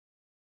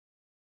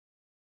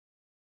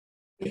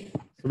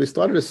So we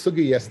started a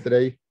sugi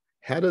yesterday.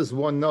 How does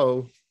one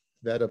know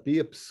that a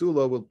bia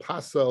psula will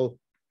passel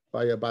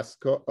by a bas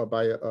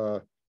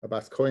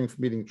kohen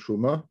from eating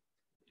truma,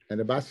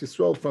 and a bas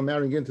yisrael from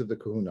marrying into the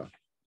kahuna?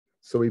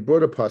 So we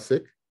brought a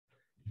pasuk.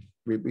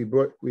 We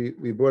brought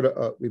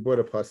a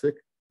pasuk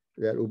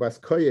that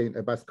ubas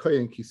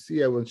kohen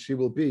kisia when she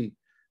will be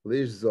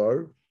lish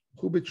zar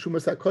hu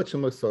b'trumas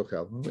hakochim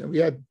l'sochel.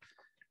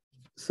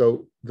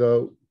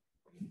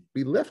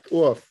 We left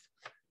off.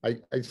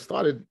 I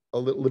started a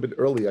little bit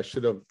early.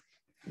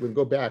 We'll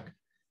go back.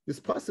 This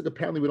pasuk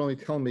apparently would only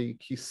tell me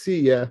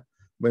kisiya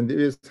when there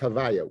is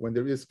havaya, when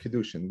there is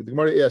kedushin. But the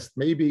Gemara asked,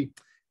 maybe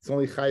it's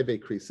only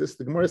chayve krisis.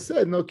 The Gemara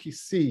said, no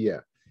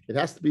kisiya. It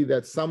has to be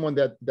that someone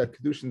that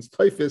kedushin's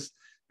typhus,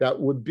 that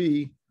would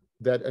be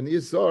that an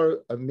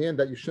izar, a man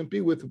that you shouldn't be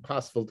with, who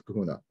possible to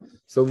kahuna.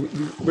 So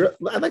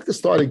I'd like to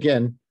start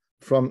again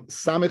from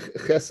Samich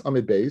Ches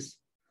Amid Beis.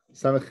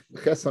 Samich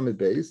Ches Amid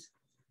Beis.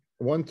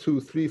 1, 2,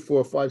 3,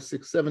 4, 5,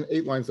 6, 7,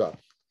 8 lines up.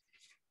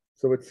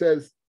 So it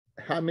says,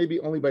 maybe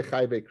only by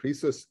chayve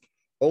krisis.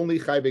 Only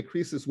chayve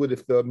krisis would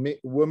if the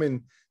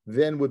woman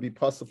then would be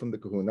possible from the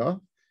kahuna.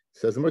 It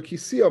says more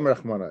kisiya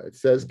amrachmana. It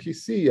says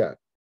kisiya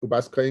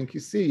ubas kayin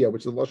kisiya,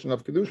 which is the lashon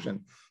of kedushin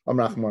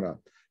amrachmana.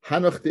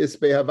 Hanoch is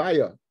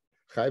behavaya.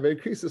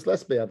 Chayve krisis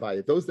less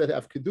behavaya. Those that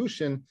have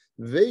kedushin,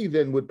 they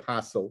then would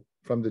passel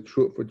from the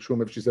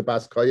truma if she's a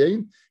bas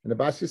kayin, and a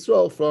bas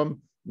yisrael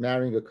from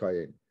marrying a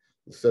kayin.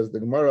 It says the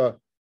Gemara,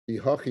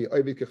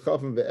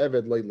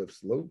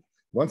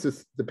 once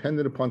it's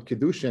dependent upon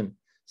kedushin.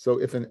 So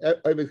if an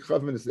Ovid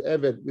Chavman is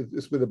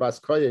eved with a Bas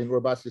Kayin or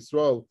a Bas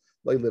Yisrael,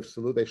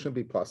 they shouldn't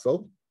be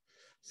passel.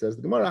 Says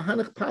the Gemara,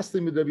 Hanach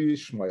passing with Rabbi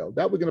Yishmael.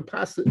 That we're going to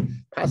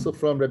passel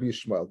from Rabbi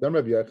Yishmael. Then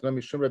Rabbi Yochanan,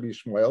 Mishum Rabbi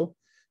Yishmael.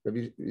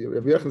 Rabbi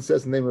Yochanan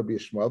says the name of Rabbi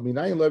Yishmael.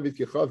 Minayin Ovid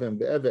Kechavim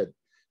the Eved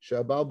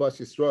She'abal Bas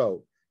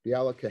Yisrael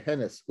Biala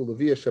Kehenes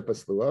Ulavia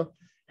Shepaslua.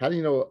 How do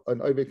you know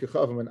an Ovid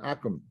Kechavim, an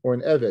Akum, or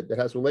an Eved that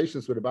has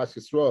relations with a Bas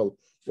Yisrael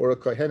or a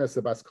Kehenes,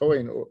 a Bas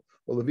Kohen, or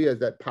Levias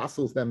that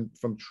passels them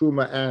from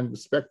truma and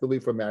respectively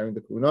from marrying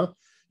the kuna?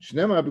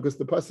 Shnema, because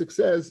the pasuk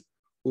says,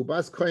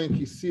 "Ubas kohen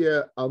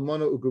kisia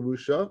almana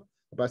ugarusha."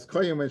 Ubas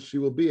kohen, when she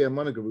will be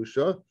almana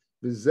garusha,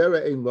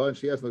 v'zera ein la, and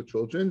she has no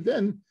children.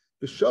 Then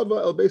v'shava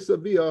el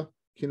beisavia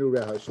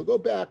kinureha. She'll go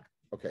back.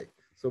 Okay.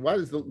 So what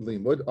is the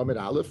limud? Amid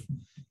Aleph.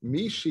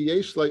 Mi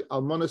sheyesh like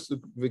almanas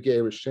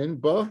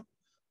v'gerishin ba.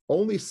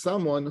 Only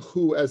someone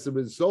who, as a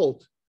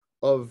result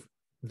of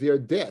their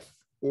death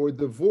or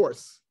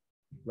divorce,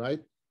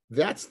 right?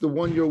 That's the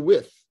one you're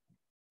with,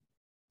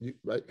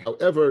 right?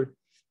 However,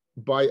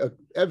 by a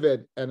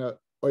eved and a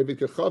oived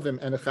kechavim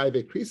and a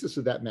chayve krisis,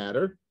 for that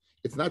matter,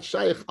 it's not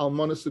shaykh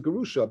almanas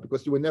gerusha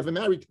because you were never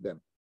married to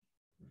them.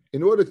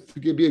 In order to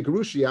be a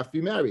gerusha, you have to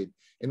be married.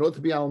 In order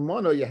to be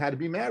almana, you had to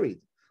be married.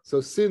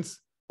 So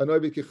since an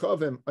oived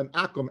kechavim, an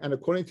akum, and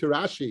according to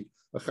Rashi,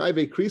 a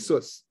chayve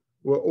krisis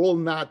were all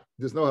not,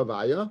 there's no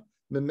havaya.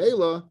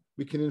 Memela,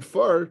 we can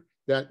infer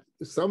that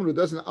someone who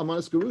doesn't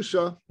almanas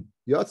gerusha,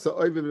 Yatsa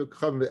Oived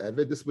Kechavim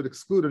ve'eved. This would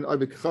exclude an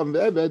Oived Kechavim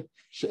ve'eved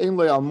she'ein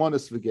lo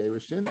almanas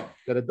v'gerishin,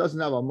 that it doesn't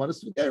have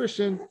almanas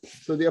v'gerishin.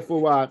 So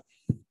therefore,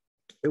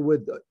 they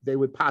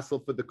would passel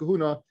for the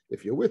kahuna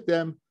if you're with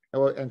them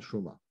and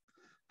truma.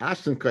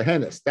 Ashton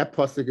Kohenes. That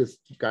pasuk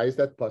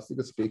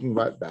is speaking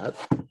about that.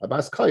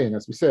 Bas Kayin,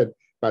 as we said,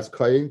 Bas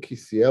Kayin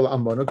kisiel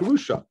almana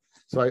gerusha.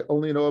 So I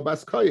only know a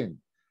Bas Kayin.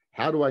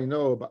 How do I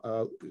know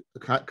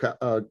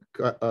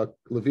Levia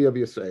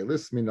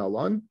v'Yisraelis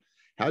minalon?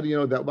 How do you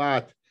know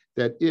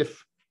that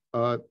if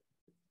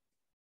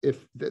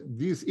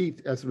these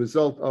eat as a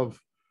result of,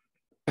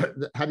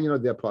 how do you know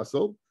they're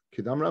apostle?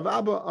 Kidam Rav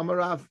Abba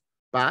Amarav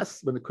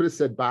Bas, when it could have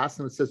said Bas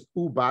and it says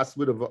U Bas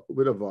with a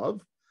vav,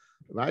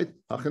 right?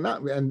 And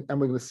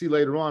we're going to see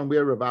later on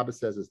where Rav Abba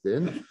says it's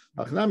din.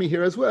 Achanami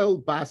here as well,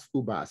 Bas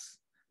U Bas.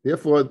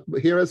 Therefore,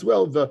 here as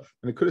well, when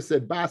it could have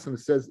said Bas and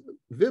it says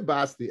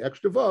Vibas, the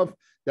extra vav,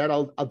 that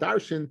al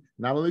darshan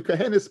not only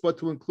kahenis but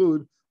to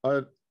include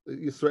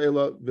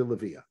Yisraela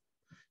v'Levia.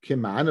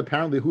 Kiman,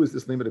 apparently, who is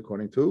this limit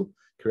according to?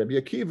 Rabbi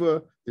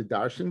Akiva, the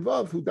Darshan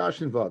Vav, who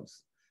Darshan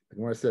Vavs. The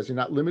Gemara says you're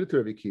not limited to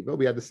Rabbi Akiva.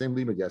 We had the same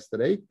limit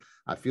yesterday.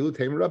 Afilu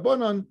Taim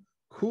Rabbanon,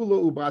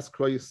 Kula Ubas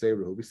Kroy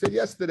Seruhu. We said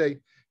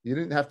yesterday you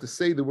didn't have to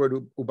say the word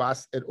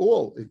Ubas at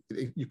all.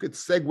 You could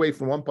segue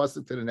from one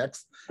pasuk to the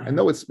next. I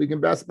know it's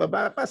speaking Bas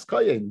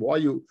Kayin. Why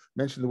you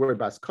mentioned the word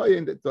Bas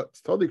Kayin?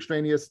 It's totally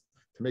extraneous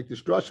to make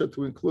this drasha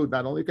to include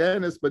not only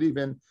Kahanis, but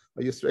even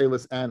a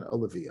Yisraelis and a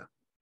Levia.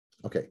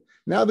 Okay.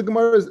 Now the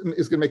Gemara is going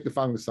to make the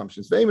following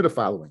assumptions. They aim at the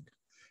following: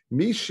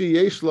 Mishi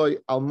yeshloi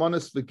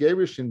almanas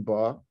v'gerishin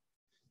ba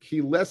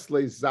ki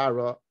lesle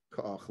zara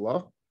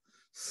ka'achla.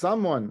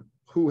 Someone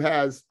who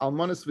has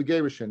almanas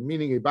v'gerishin,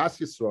 meaning a bas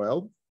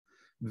Yisrael,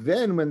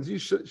 then when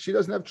she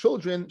doesn't have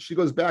children, she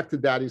goes back to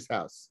daddy's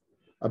house.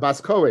 A bas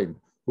Kohen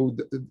who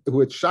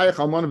had shaykh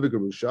almana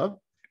v'gerusha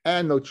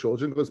and no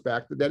children goes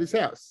back to daddy's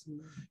house.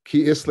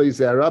 Ki isle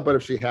zera, but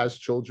if she has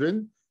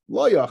children,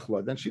 lo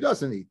yachla, then she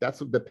doesn't eat. That's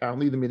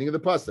apparently the meaning of the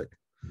pasuk.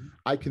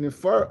 I can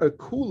infer a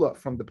kula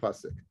from the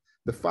pasuk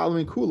the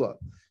following kula.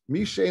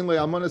 Mishain le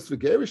almanas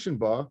v'gerishin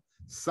ba,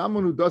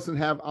 someone who doesn't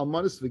have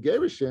almanas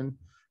v'gerishin,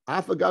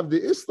 afagav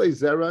de isle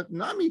zera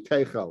nami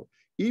techel.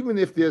 Even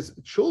if there's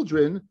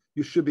children,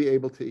 you should be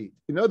able to eat.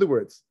 In other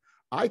words,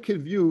 I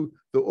could view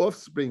the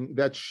offspring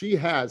that she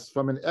has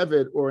from an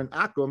eved or an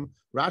akum.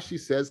 Rashi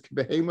says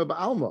behema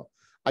ba'alma.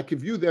 I could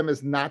view them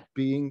as not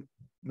being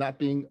a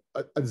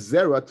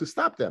zera to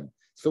stop them.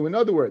 So in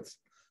other words,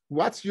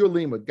 what's your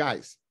limit,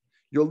 guys?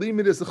 Your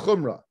limit is a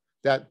chumrah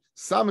that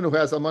someone who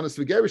has almanas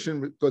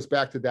v'gerishin goes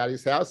back to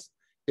daddy's house.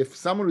 If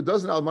someone who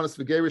doesn't have almanas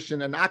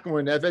v'gerishin and akum or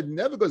an eved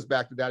never goes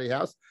back to daddy's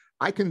house,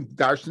 I can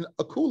darshan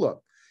a kula.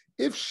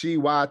 If she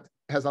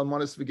has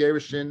almanas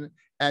v'gerishin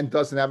and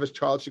doesn't have a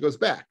child, she goes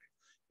back.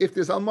 If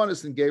there's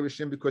almanas in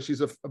gerushin because she's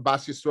a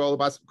bas Yisrael,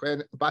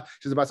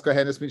 she's a bas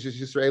kohenes, means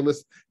she's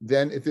Israelis,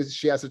 then if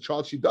she has a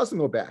child, she doesn't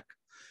go back.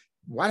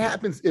 What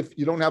happens if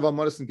you don't have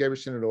almanas in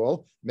gerushin at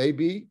all?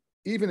 Maybe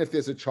even if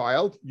there's a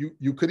child,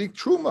 you could eat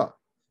truma.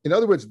 In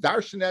other words,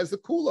 darshan as the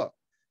kula.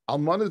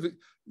 Almanas,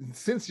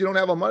 since you don't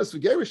have almanas for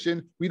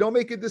gerushin, we don't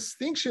make a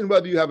distinction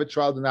whether you have a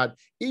child or not.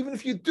 Even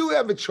if you do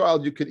have a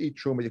child, you could eat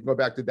truma. You can go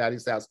back to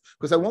daddy's house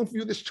because I won't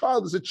view this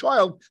child as a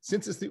child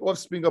since it's the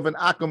offspring of an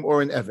akum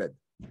or an eved.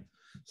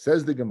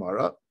 Says the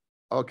Gemara.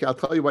 Okay, I'll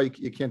tell you why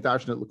you can't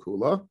darshan it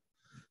l'kula.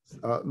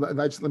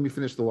 Let me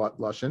finish the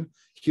lashon.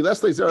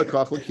 Kiles le'zera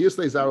kachla, kiles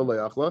le'zera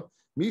le'achla.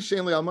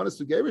 Mishen le'almanas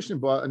v'gerishin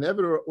ba an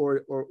eved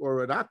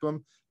or an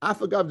akum.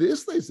 Afagav the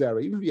isle zera.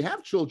 Even if you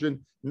have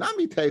children,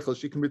 nami teichel,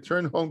 she can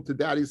return home to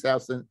daddy's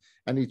house and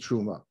eat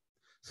truma.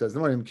 Says the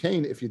Gemara,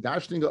 Cain, if you're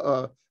darshaning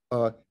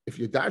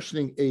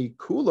a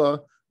kula,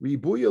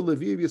 ribuya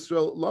leviv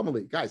Yisrael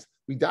lamali. Guys,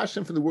 we dash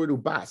them from the word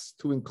ubas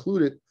to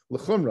include it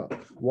l'chumra.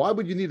 Why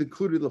would you need to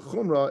include it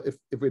l'chumra if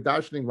we're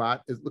darshaning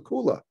what is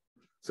l'kula?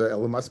 So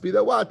it must be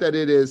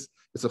that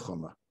it's a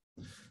chumra.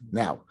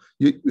 Now,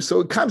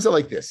 so it comes out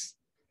like this.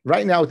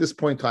 Right now, at this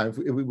point in time, if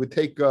we would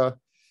take,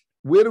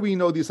 where do we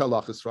know these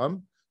halachas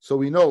from? So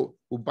we know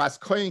ubas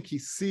koyin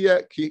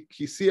kisiya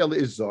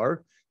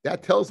le'izar.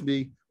 That tells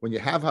me when you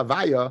have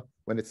havaya,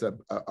 when it's a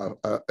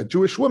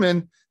Jewish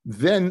woman,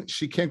 then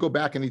she can't go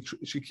back and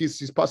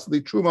she's possibly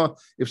truma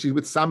if she's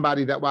with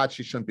somebody that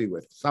she shouldn't be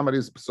with. Somebody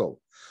who's psol.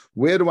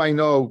 Where do I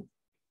know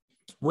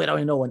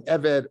an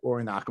eved or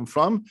an akum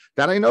from?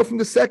 That I know from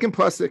the second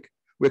pasuk,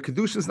 where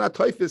kedushin is not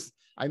toifus.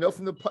 I know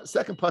from the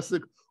second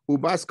pasuk,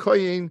 ubas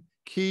koyin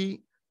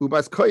ki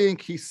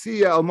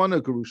siya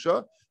almana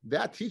gerusha.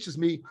 That teaches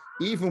me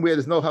even where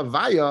there's no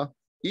havaya,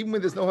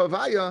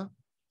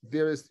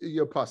 there is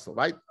your apostle,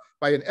 right?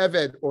 By an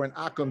eved or an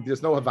akum,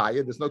 there's no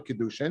havaya, there's no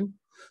kedushin.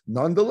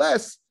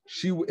 Nonetheless,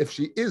 if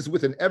she is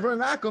with an eved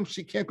and akum,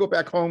 she can't go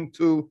back home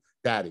to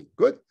daddy.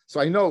 Good. So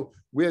I know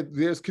where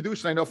there's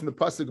kedushin. I know from the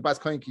pasuk bas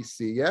koyin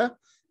kisiya,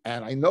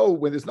 and I know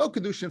when there's no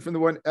kedushin from the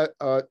one.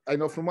 I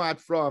know from what?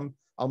 From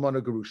almana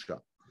gerusha.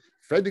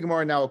 Fred the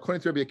Gemara now,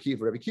 according to Rabbi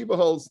Akiva, Rabbi Akiva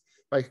holds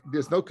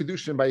there's no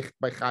kedushin by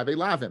chave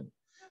lavim.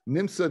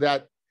 Nimsa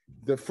that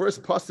the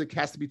first pasuk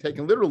has to be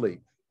taken literally.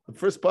 The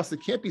first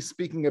pasuk can't be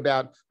speaking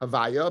about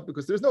havaya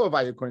because there's no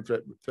havaya according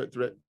to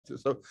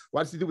so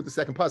what does he do with the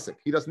second pasuk?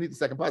 He doesn't need the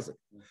second pasuk.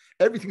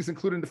 Everything's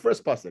included in the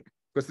first pasuk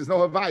because there's no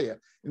havaya.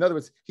 In other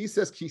words, he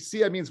says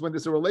kisiya means when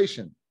there's a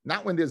relation,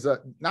 not when there is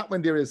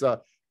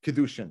a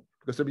kedushin.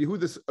 Because Rabbi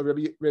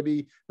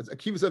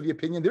Akiva's of the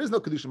opinion there is no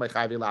kedushin by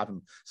chayve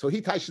lavim. So he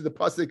ties to the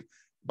pasuk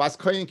bas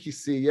koyin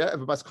kisiya.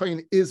 If bas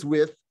koyin is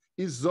with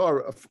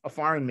Zor, a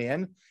foreign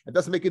man, it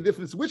doesn't make a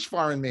difference which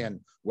foreign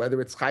man,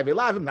 whether it's chayve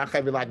lavim, not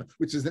chayve lavim,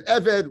 which is an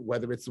eved,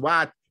 whether it's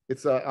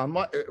it's an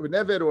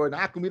eved or an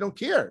akum, we don't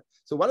care.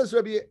 So what does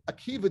Rabbi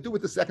Akiva do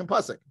with the second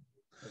pasuk?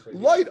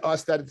 Light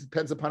us that it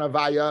depends upon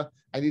havaya.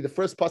 I need the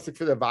first pasuk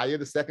for the havaya,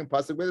 the second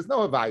pasuk where there's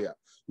no havaya.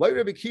 Light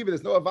Rabbi Akiva,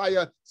 there's no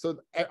havaya, so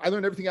I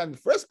learned everything out in the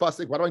first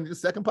pasuk. What do I need the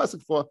second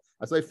pasuk for?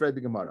 As I read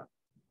the Gemara.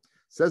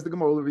 Says the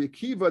Gemara, Rabbi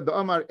Akiva, the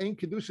Amar ein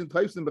kedushin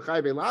taifsin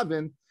b'chayve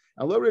lavin.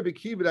 And lo Rabbi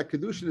Akiva that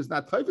kedushin is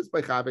not taifus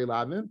by chave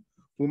lavin.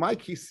 Umay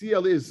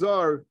kisiya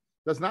le'izar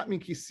does not mean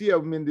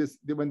kisiya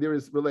when there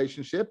is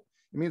relationship.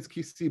 It means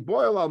kisi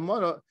boil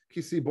almana,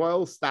 kisi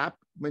boil stop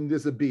when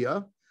there's a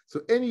bia.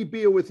 So any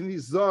bia with an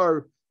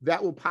izar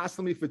that will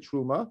possibly for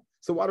truma.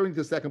 So what are we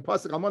into the second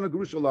pasuk? Almana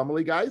gerusha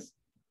lamali, guys.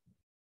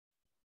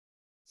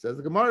 Says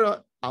the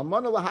Gemara,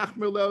 almana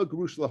lahachmir leha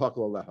gerusha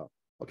lahakla leha.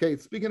 Okay,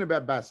 it's speaking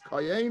about bas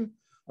koyin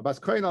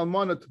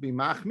almana to be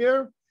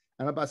machmir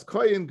and a bas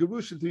koyin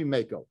gerusha to be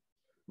mekel.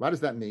 What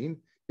does that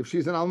mean? If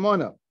she's an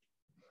almana,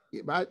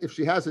 right? If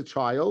she has a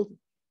child,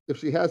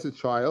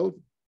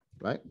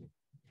 right?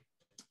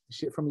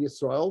 She, from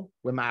Yisrael,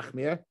 we're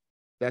machmir,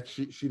 that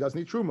she doesn't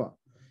need truma.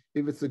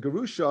 If it's a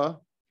gerusha,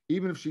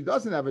 even if she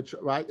doesn't have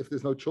right, if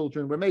there's no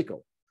children, we're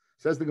mekel.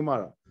 Says the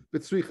Gemara,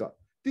 b'tzricha,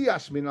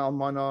 diashmin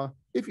almana.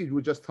 If you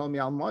would just tell me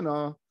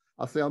almana,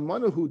 I'll say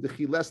almana who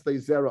dechiles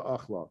zera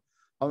achla.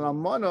 An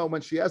almana,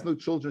 when she has no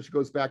children, she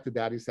goes back to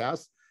daddy's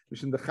house.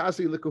 Mishin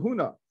dechasi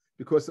lekahuna.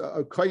 Because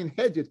a koyin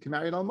hedjit can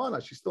marry an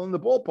almana, she's still in the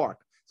ballpark,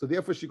 so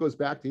therefore she goes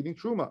back to eating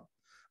truma.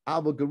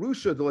 But a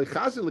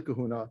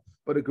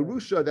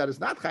gerusha that is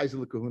not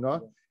chayzer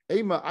lekahuna,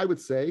 Ema, I would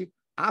say,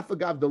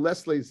 afagav the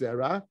lesle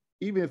zera,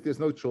 even if there's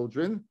no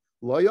children,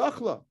 lo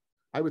yachla.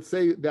 I would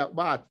say that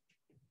what?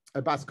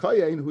 A bas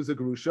kohen who's a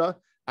gerusha,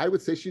 I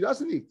would say she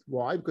doesn't eat.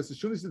 Why? Because as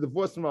soon as she's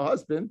divorced from her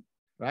husband,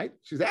 right,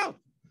 she's out.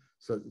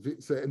 So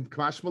in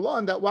Kamash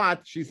Malon, that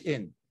what? She's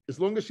in. As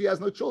long as she has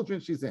no children,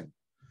 she's in.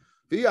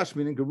 V'yash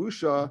meaning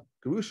gerusha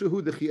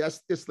who the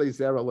chies isle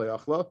zera lo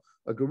yachla.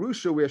 A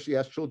gerusha where she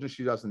has children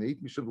she doesn't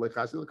eat. Mishum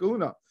lechazi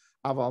lekahuna.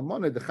 Aval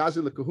mona the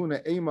chazi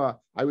lekahuna ema.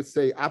 I would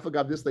say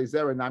afagav this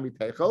zera nami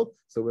teichel.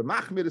 So we're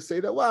machmir to say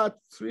that what?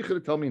 Tzricha to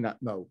tell me not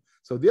no.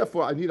 So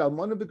therefore, I need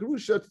almana the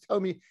gerusha to tell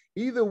me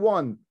either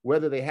one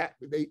whether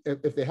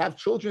if they have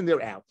children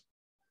they're out.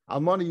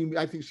 Almana,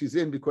 I think she's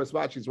in because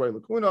what? She's roy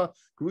lakuna.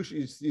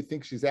 Gerusha, you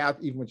think she's out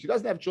even when she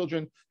doesn't have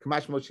children.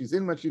 Kamashmon, she's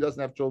in when she doesn't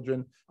have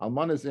children.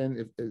 Almana's in.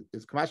 If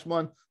it's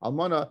Kamashmon,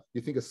 Almana, you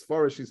think as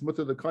far as she's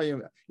mutter the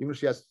kayim, even if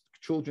she has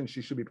children,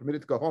 she should be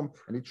permitted to go home.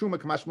 And the truma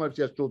Kamashmon, if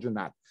she has children,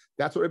 not.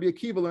 That's what Rabbi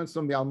Akiva learns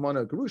from the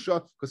Almana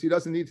Gerusha because he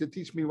doesn't need to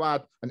teach me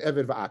what an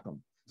eved va'akum.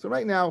 So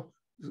right now,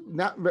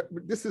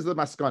 this is the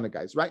maskana,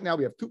 guys. Right now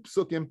we have two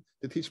psukim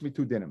to teach me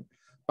two dinim.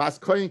 Bas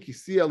koyin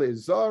kisiya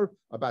leizar,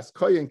 a bas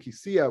koyin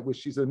kisiya, which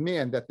she's a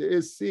man that there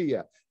is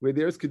siya, where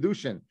there is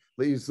kedushin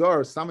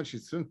leizar, someone she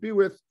shouldn't be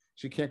with,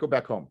 she can't go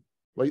back home.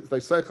 Like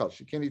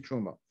she can't eat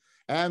truma.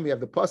 And we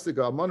have the pasuk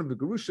almana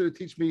v'gerusha to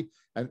teach me,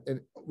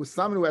 and with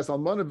someone who has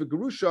almana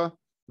v'gerusha,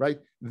 right?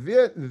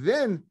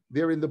 Then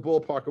they're in the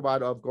ballpark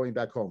of going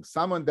back home.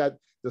 Someone that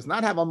does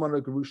not have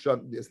almana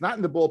gerusha is not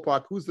in the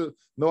ballpark. Who's the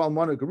no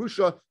almana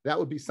gerusha? That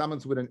would be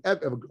someone's with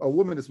a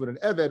woman is with an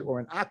eved or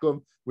an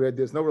akum, where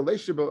there's no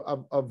relationship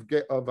of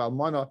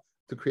almana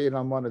to create an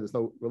almana. There's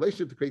no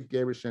relationship to create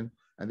gerushin,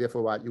 and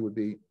therefore what you would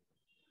be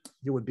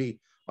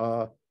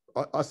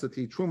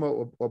asati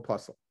truma or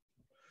pasal.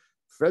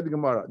 Fred the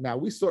Gemara. Now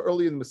we saw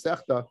early in the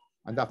Masechta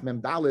on Daf Mem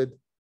Dalid.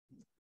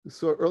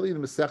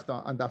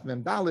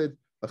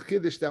 A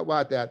chiddush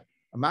that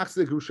a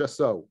machzeh grusha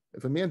so.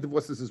 If a man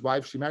divorces his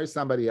wife, she marries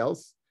somebody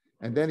else,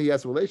 and then he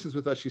has relations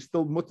with her, she's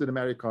still mutter to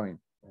marry Kohen.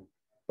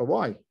 But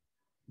why?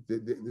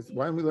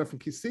 Why don't we learn from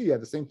Kisiya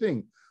the same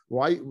thing?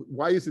 Why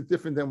is it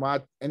different than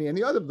what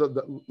any other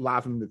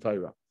lav in the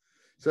Torah?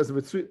 It says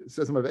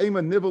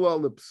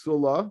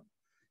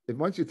if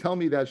once you tell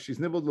me that she's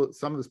nibbled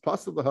some of this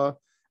pasal to her,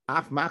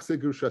 af machzeh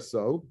grusha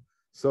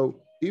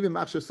so even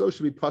machzeh so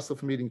should be pasal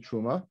from eating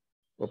truma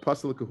or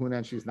pasal kahuna,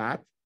 and she's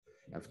not.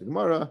 After the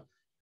Gemara,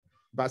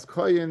 Bas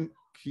Koyen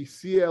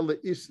Kisiya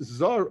Leish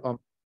Zar.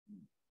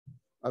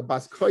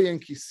 Bas Koyen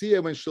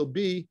Kisiya when she'll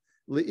be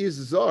Leish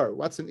Zar.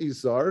 What's an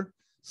Izar?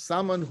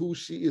 Someone who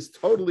she is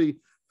totally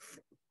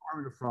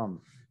far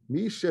from.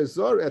 Misha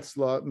Zar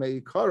Etzla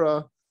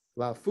Meikara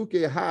La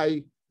Fuke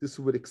Hai. This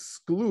would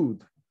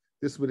exclude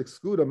a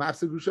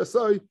Machzeh Grusha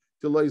Soy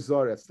to Loi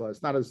Zar Etzla.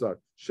 It's not a Zar.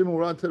 Shimon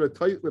run to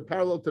the we're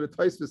parallel to the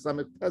Tais with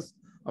Samech Tes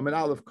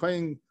Aminal of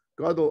Koyen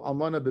Gadol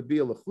Almana Bebi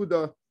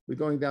Lechuda. We're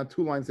going down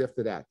two lines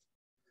after that.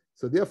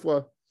 So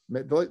therefore,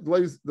 the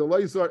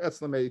Loizar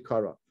Etzla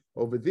Meikara.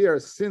 Over there,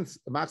 since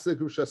Machzeh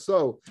Grusha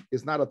So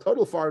is not a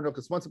total foreigner,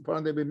 because once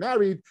upon they've been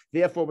married,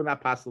 therefore we're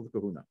not passing the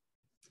kahuna.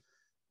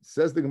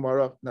 Says the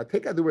Gemara. Now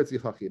take out the words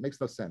Yichachi. It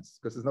makes no sense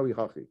because there's no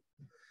Yichachi.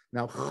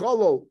 Now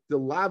Cholol the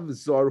Lav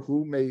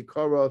Zarhu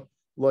Meikara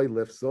Loi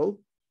Lifsel.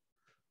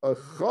 A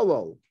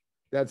Cholol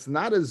that's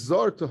not a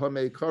Zar to her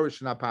Meikara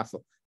should not pass.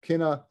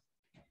 Can a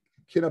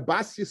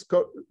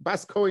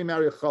Bas Kohen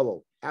marry a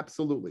Cholol?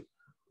 Absolutely.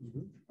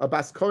 Mm-hmm. A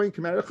Bas Kohen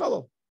can marry a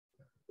Cholol.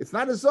 It's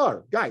not a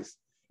Zar, guys.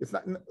 It's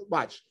not.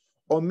 Watch.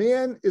 A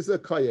man is a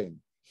Kohen.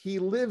 He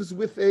lives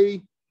with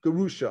a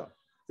Gerusha.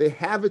 They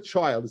have a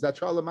child. Is that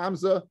child a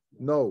Mamza?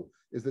 No.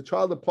 Is the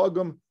child a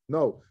Pogum?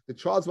 No. The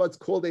child's what's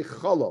called a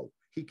Cholol.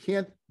 He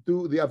can't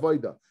do the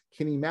Avodah.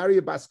 Can he marry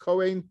a Bas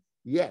Kohen?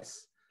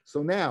 Yes.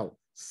 So now,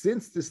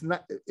 since this,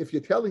 if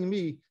you're telling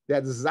me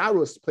that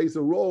Zarus plays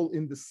a role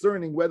in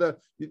discerning whether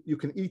you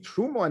can eat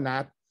Truma or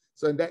not,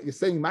 so in that you're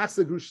saying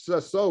Machzeh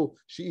Grusha so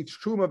she eats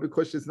Truma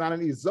because she's not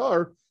an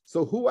Izar,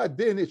 so who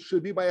adin it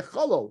should be by a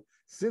Cholol.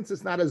 Since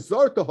it's not a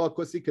Zar to her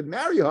because he could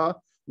marry her,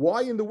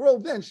 why in the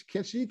world then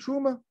can't she eat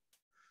Truma?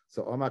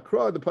 So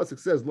Amakra, the pasuk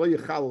says Lo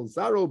Yechalol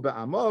Zaro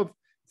be'amav. It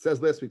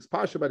says last week's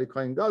Parsha by the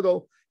Kohen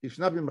Gadol, he should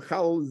not be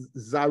Mechalol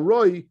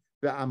Zaroi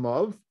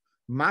be'amav,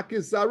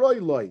 Makis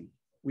Zaroi Loi.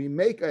 We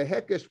make a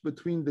hekesh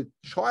between the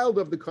child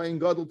of the Kohen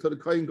Gadol to the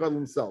Kohen Gadol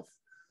himself.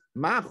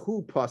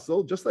 Mahu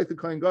pasal, just like the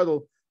Kohen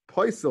Gadol,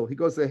 paisel, he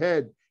goes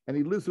ahead and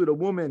he lives with a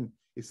woman,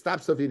 he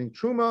stops of eating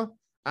truma.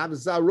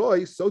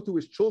 Avzaroi, so to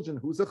his children,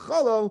 who's a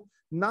chalal,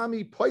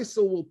 nami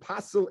paisel will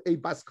pasel a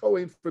bas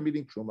kohen from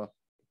eating truma.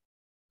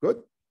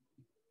 Good?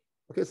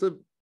 Okay, so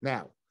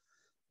now,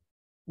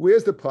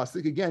 where's the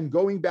pasuk? Again,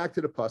 going back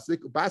to the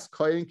pasuk, bas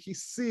kohen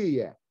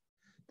kisiya.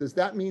 Does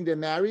that mean they're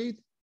married?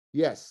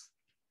 Yes.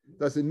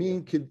 Does it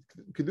mean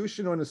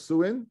kedushin or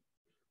nesuin?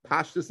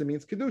 Pashtus, it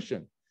means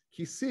kedushin.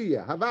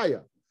 Kisiya,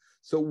 havaya.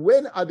 So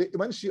when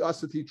she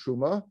asati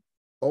truma?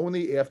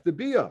 Only after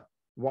bia.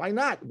 Why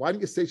not? Why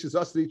don't you say she's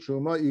asati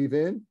truma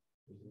even?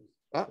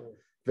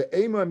 The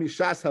ema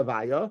mishas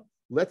havaya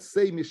let's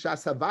say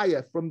Mishas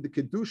Havaya, from the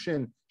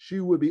Kedushin, she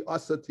would be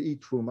asa to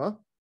eat Truma.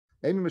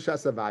 Amy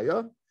Mishas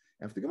Havaya.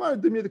 And if the Gemara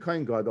did me the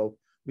Kohen Gadol,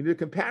 we need a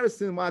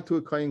comparison to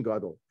a Kohen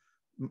Gadol.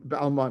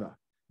 Ba'almana.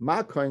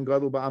 Ma Kohen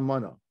Gadol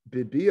ba'almana.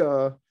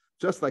 Bibia,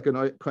 just like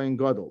a Kohen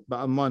Gadol,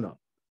 ba'almana,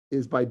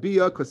 is by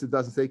Bia because it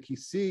doesn't say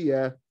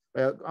Kisiya.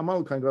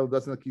 Amal Kohen Gadol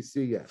doesn't have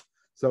Kisiya.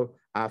 So,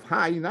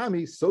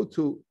 Avha'inami, so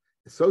to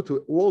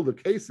all the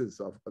cases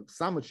of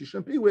someone she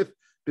shouldn't be with,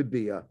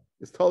 Bibia.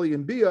 It's totally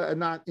in Bia and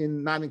not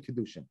in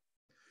Kedushin.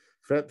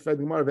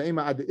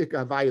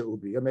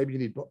 Maybe you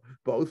need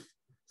both.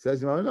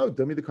 Says, no,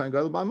 do me the Kohen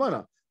Gadol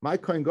ba'almana. My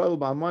Kohen Gadol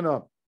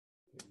ba'almana,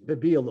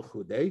 Bibia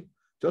l'chude.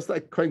 Just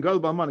like Kohen Gadol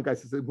ba'almana,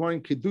 guys, it's more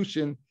in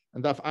Kedushin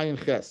and Daf Ayin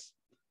Ches.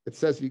 It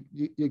says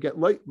you get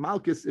light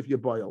malchus if you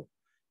boil,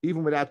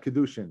 even without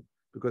Kedushin.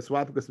 Because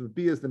why? Because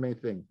Bibia is the main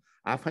thing.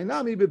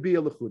 Afhainami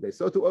Bibia l'chude.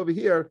 So to over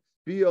here,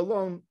 Bia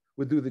alone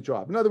would do the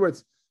job. In other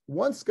words,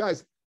 once,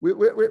 guys, we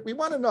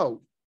want to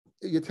know,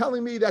 you're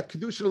telling me that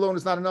Kedushin alone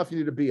is not enough, you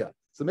need a Bia.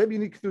 So maybe you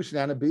need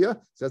Kedushin and a Bia.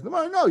 Says the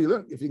Gemara, no, you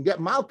learn, if you can get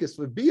Malchus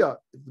with Bia,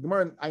 the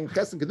Gemara Ayin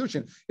Ches and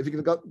Kedushin, if you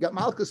can get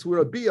Malchus with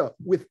a Bia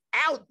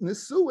without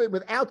Nisuin,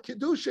 without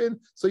Kedushin,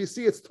 so you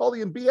see it's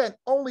totally in Bia and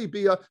only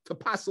Bia to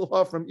passel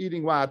her from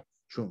eating what?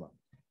 Truma.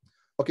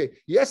 Okay,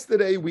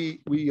 yesterday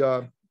we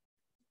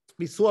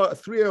saw a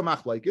 3-year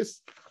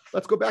machlokes.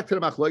 Let's go back to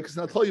the machlokes, and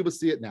I'll tell you we'll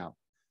see it now.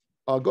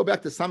 I'll go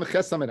back to Samech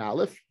Ches Samech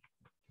Aleph.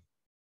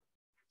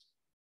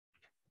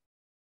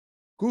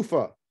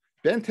 Gufa.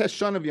 Ben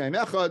Teshon of Yom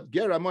Echad,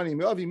 Ger Amoni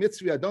Me'avi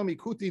Mitzri Adomi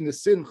Kuti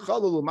Nesin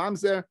Chalul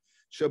Mamzer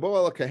Shabo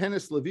Al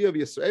Kahenis Levi of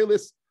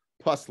Yisraelis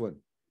Paslin.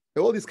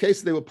 In all these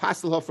cases, they will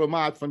passel her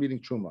from eating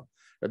truma.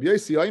 Rabbi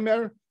Yossi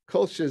Omer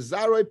Kol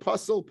Shezaroi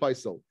Pasel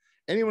Paisel.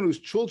 Anyone whose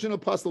children are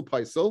pasel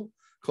Paisel,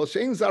 Kol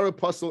Shein Zaroi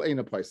Pasel Ein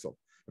a Paisel.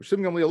 Rabbi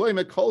Shimon Gamliel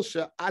Omer Kol She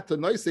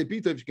Atanoise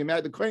Bita. If you can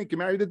marry the kohen, you can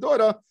marry the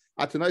daughter.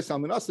 Atanoise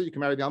Almanasa, you can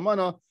marry the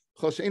almana.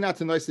 Kol Shein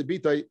Atanoise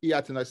Bita, I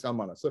Atanoise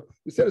Almana. So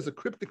we said it's a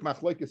cryptic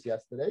machlokes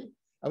yesterday.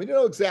 And we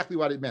didn't know exactly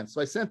what it meant. So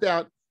I sent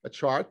out a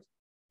chart.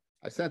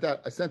 I sent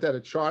out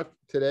a chart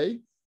today.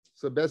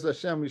 So Bez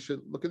Hashem, we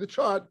should look at the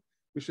chart.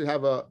 We should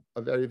have a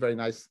very, very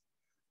nice,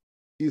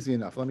 easy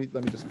enough. Let me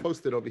just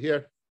post it over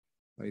here.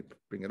 Let me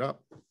bring it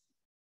up.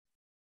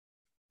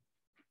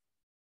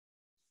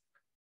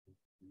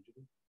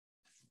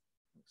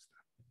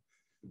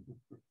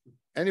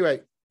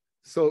 Anyway,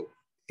 so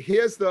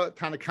here's the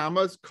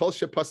Tanakama's Kol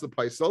Shepasel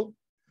Paisel.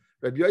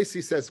 Rabbi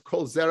Yossi says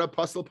Kol Zera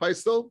Pasel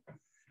Paisel.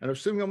 And Rav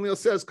Shimon Gamliel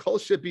says, Kol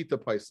Shebita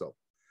Paisel.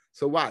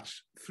 So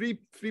watch, three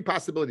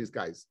possibilities,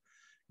 guys.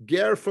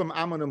 Ger from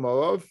Ammon and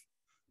Moav,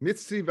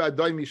 Mitzri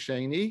V'Adoi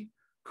Misheni,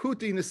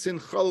 Kuti Nesin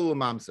Chalul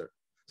Mamzer.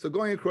 So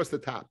going across the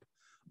top.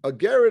 A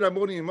Ger in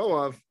Ammon and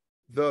Moav,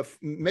 the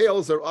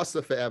males are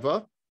asa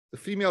forever, the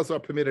females are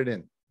permitted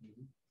in.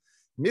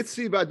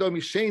 Mitzri V'Adoi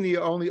Misheni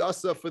are only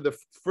asa for the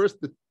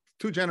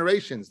two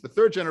generations. The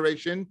third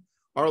generation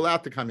are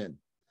allowed to come in.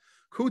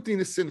 Kuti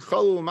Nesin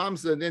Chalul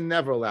Mamzer, they're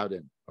never allowed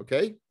in.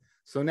 Okay?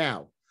 So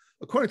now,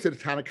 according to the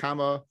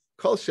Tanakama,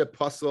 Kol She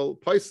Pasel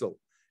Paisel,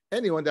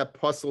 anyone that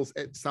pasels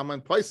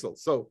someone paisel.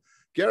 So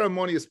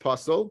Geramoni is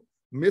pasel,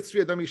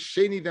 Mitzri Adami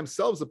Sheni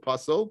themselves are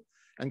pasel,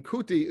 and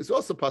Kuti is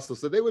also pasel.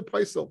 So they would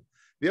paisel.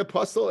 They're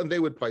pasel and they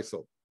would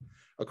paisel.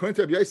 According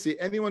to Rabbi Yossi,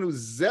 anyone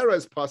who's zera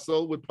is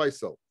pasel would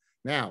paisel.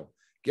 Now,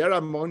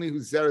 Geramoni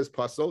who's zera is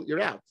pasel,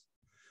 you're out.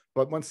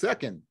 But 1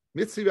 second,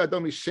 Mitzri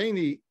Adami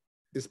Sheni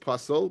is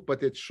pasel, but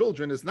their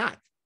children is not.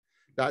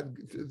 That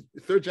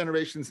third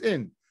generation's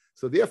in.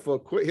 So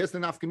therefore, here's the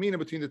nafkamina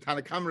between the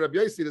Tanakam and Rabbi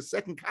Yossi, the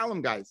second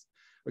column, guys.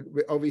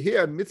 Over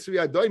here, Mitzri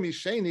Adoimi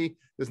Sheni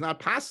is not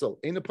pasel,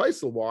 ain't a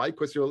paisel. Why?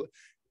 Because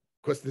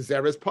the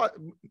zera is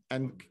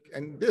and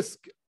this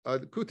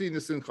kuti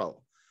nesin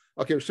chal.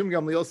 Okay, Shimon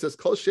Gamliel says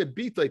Kol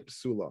Shebita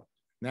Psula.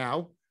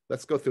 Now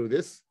let's go through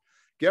this.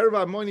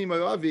 Gerva Moni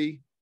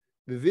Moavi,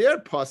 they're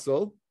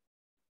pasel,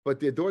 but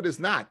their daughter's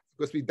not.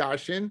 Because we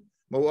darshin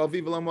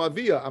Moavi v'la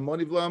Moavia,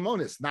 Amoni v'la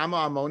Amonis,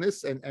 Nama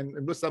Amonis, and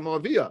Nusa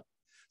Moavia.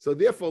 So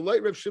therefore,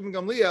 like Rav Shimon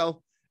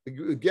Gamliel,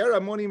 Ger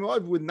Amoni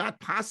Moav would not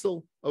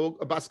passel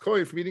a bas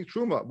kohen from eating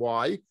truma.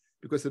 Why?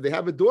 Because if they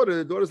have a daughter,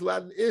 the daughter's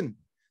allowed in.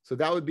 So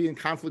that would be in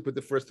conflict with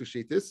the first two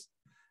shittas.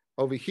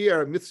 Over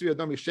here, Mitzri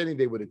Adam Yisheni,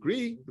 they would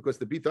agree because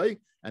the bitai,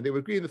 and they would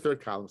agree in the third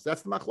column. So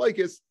that's the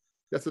machlokes.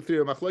 That's the theory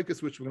of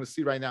machlokes, which we're going to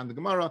see right now in the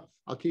Gemara.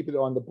 I'll keep it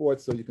on the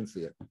board so you can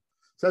see it.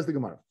 Says the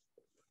Gemara.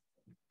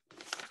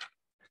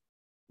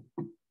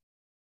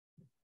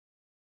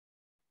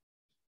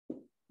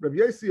 Rabbi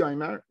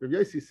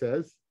Yossi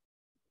says,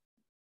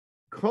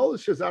 Kol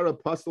shezara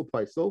pasel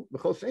paisel,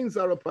 v'chol shein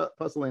zara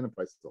pasel ein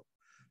paisel.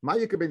 Ma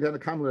yikabin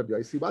tanakam Rabbi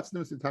Yossi. What's the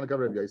difference between tanakam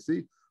Rabbi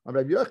Yossi? On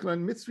Rabbi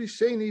Yochanan, mitzri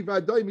sheni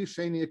v'adoi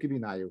misheni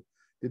yakivinayu.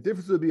 The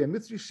difference would be a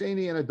mitzri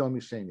sheni and a domi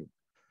sheni,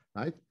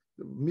 right?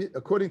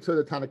 According to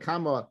the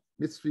Tanakama,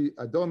 mitzri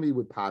adomi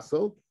would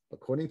pasel.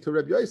 According to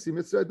Rabbi Yossi,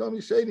 mitzri adomi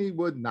sheni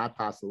would not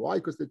pasel. Why?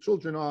 Because the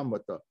children are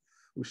mutta.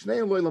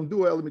 Ushneim lo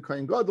lamdu el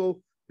mikayin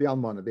gadol. The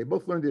Almana. They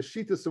both learned their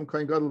shittas from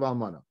Kohen Gadol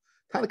Almana.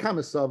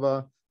 Tanakama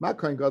Sava, Ma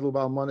Kohen Gadol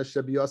Ba'almana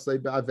Shebiyasei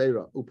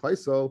Ba'avera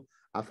Upaisol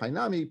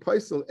Afainami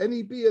Paisol.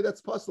 Any bia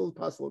that's puzzle.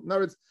 In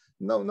other words,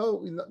 no,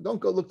 don't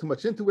go look too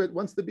much into it.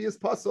 Once the bia is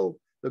puzzle,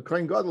 the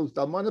Kohen Gadol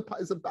Ba'almana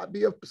is a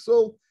bia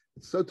psul.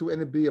 So to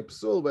any bia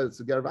psul, whether it's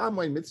a Gerav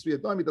Amoy, Mitzri,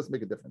 Adomi, doesn't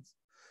make a difference.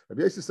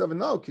 Rabbi Yossi said,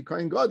 no, Ki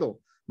Kohen Gadol.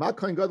 Ma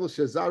Kohen Gadol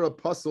Shezara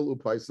Pasul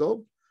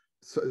Upaisol.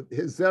 So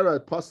his Zera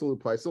Pasul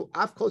Upaisol.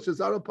 Af Kol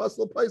Shezara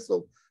Pasul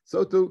Upaisol.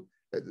 So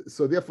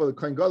therefore, the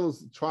Kohen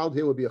Gadol's child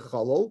here will be a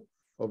Chalol.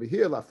 Over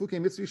here, Lafuke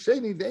Mitzri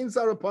Sheni, the Ein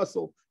Zara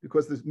Pasul,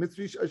 because the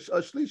Mitzri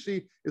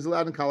Shlishi is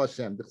allowed in Kal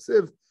Hashem. The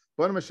Chsiv,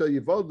 Banim Asher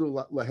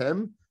Yivoldu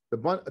Lahem,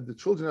 the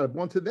children that are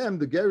born to them,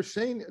 the Ger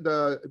Sheni,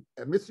 the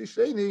Mitzri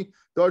Sheni,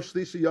 Dor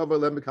Shlishi Yavar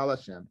Lem Kal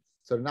Hashem.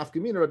 So the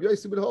Nafkamina, Rabbi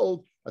Yossi would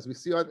hold, as we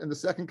see in the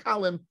second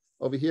column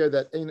over here,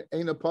 that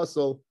Ein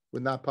Apostle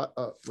would not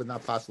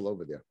Pasul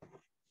over there.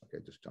 Okay,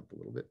 just jump a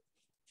little bit.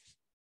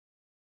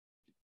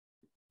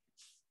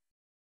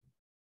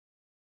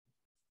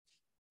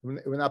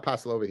 We're not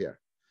Pasul over here.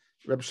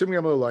 Rabbi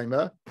Shimon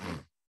Gamaloyma,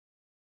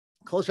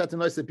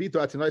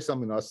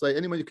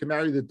 anyone you can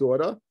marry the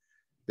daughter,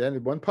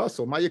 then one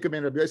puzzle. My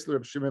Yekabin Rabbi Yisrael,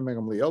 Rabbi Shimon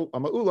Gamliel,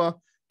 Amaula,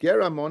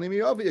 Gera Moni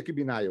Miyavi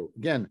Yakibinayu.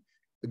 Again,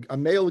 a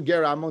male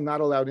Geramo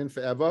not allowed in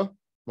forever.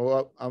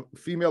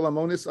 Female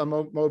Amonis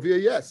Amovia,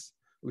 yes.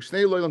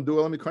 Ushnei Loylam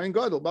Duelam Kohen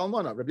Gadol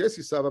Balmana. Rabbi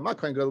Yossi Sava, Ma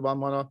Kohen Gadol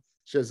Balmana,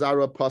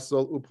 Shezara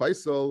Puzzle,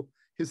 Upaisol,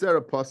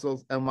 Hizera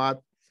Puzzles, and what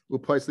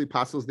Upaisli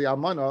Puzzles the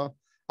Almana,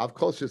 of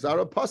course,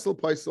 Shezara Puzzle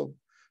Paisol.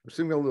 All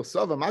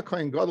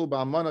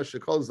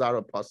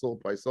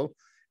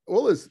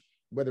is,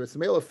 whether it's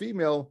male or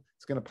female,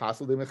 it's going to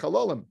passel the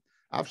mechalolim.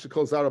 Af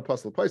shekol zara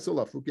passel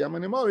paisel, afuki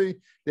amanimori,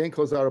 then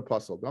kol zara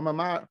passel.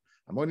 Gamamar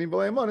amonim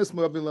v'leimonis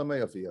mu'avim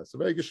l'me'afiyah. So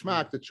very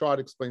geschmack. The chart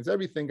explains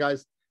everything,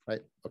 guys.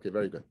 Right? Okay,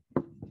 very good.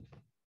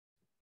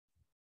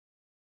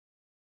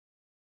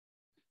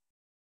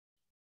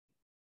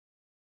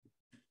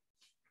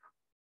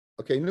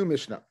 Okay, new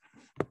Mishnah.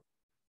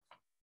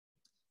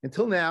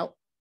 Until now,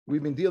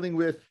 we've been dealing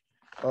with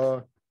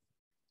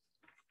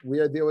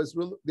where there was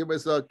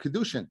a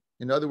kedushin.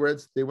 In other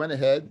words, they went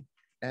ahead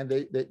and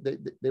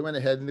they went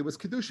ahead and there was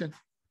kedushin.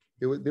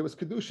 There was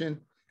kedushin,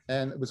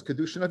 and it was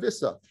kedushin of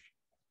Issa.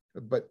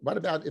 But what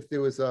about if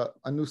there was a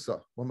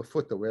anusa or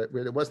mafuta where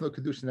there was no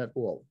kedushin at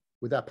all?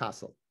 Would that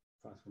passel?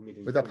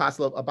 Would that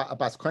passel a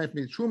bas kohen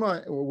from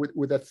truma, or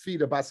would that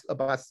feed a bas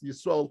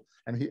yisrael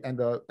and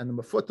the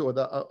mafuta or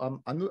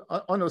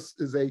the anus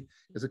is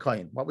a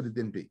kohen? What would it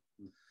then be?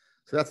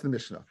 So that's the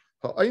Mishnah.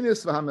 So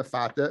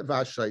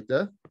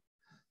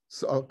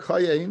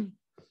kohen,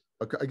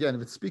 again,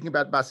 if it's speaking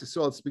about bas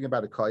yisrael, it's speaking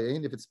about a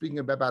kohen. If it's speaking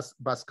about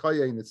bas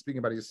kohen, it's speaking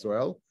about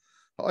Yisrael.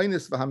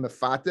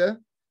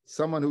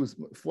 Someone who's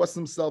forced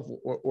himself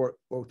or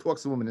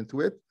talks a woman into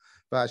it.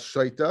 A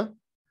shaita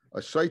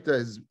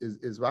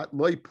is what?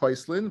 Loi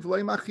poislin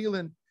v'loi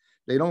machilin.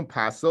 They don't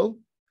passel.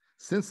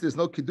 Since there's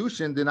no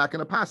kedushin, they're not going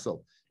to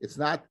passel. It's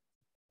not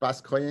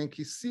bas kohen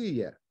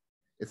kisiya.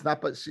 It's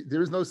not, but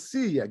there is no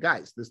siya,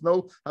 guys. There's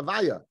no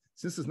havaya.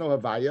 Since there's no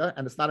havaya,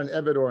 and it's not an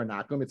eved or an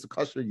akum, it's a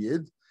kosher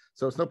yid,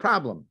 so it's no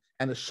problem.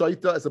 And a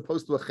shaita as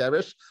opposed to a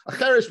cherish. A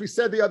cherish, we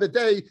said the other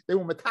day, they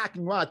were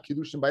attacking what?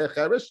 Kiddushin by a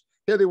cherish.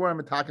 Here they weren't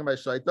attacking by a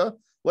shaita.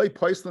 Loi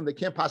poislim, they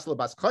can't pass a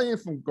bas kohen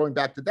from going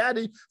back to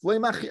daddy. Loi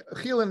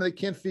machilin, they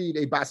can't feed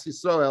a bas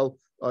Yisrael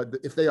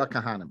if they are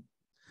kahanim.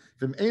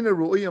 V'im eina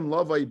ru'iyim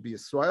lavai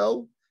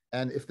b'Yisrael.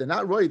 And if they're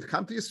not right to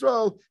come to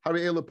Yisrael,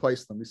 Hari'ela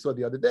Poislam. We saw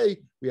the other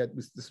day,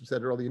 this was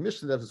said earlier in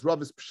Mishnah, that was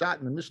Rabbi's Pshat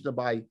in the Mishnah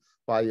by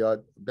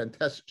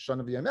Bentes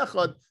Shana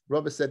V'Yamechad.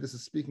 Rabbi said this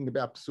is speaking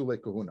about Psule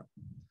Kahuna.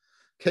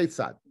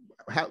 Ketzad.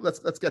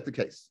 Let's get the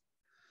case.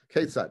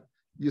 Ketzad.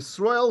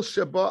 Yisrael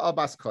Sheba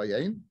Abbas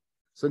Kayin.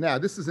 So now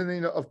this is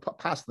an of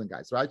Paslin,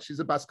 guys, right? She's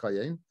a Bas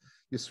Kayin.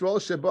 Yisrael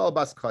Sheba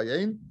Abbas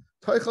Kayin.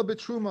 Toichel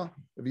B'Truma.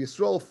 If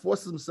Yisrael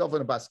forces himself on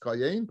a Bas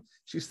Kayin,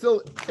 she's still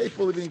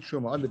capable of eating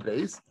Truma on the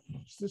base.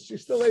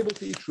 She's still able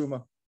to eat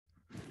Truma.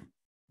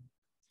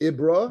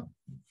 Ibra,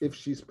 if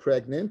she's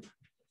pregnant,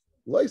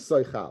 Loi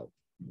Soichal,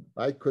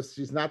 right? Because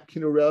she's not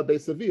Kinureha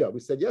Beisavia.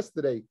 We said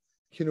yesterday,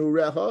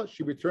 Kinureha,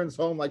 she returns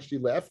home like she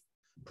left.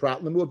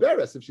 Prat Lemu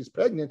Beres, if she's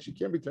pregnant, she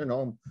can't return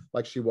home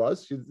like she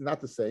was. She's not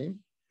the same.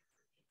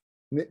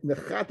 Let's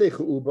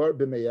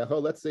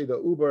say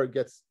the uber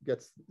gets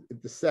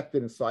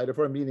dissected inside of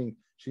her, meaning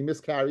she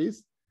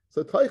miscarries.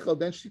 So Teichel,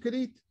 then she could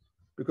eat.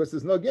 Because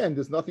there's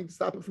nothing to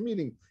stop her from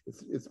eating.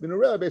 It's been a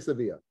rare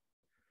besavia.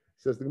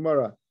 Says the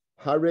Gemara,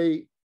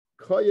 Hare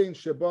Koyin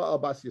Sheba al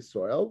Bas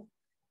Yisrael.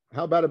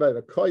 How about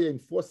a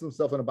Koyin forced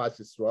himself on a Bas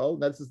Yisrael?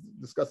 That's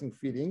discussing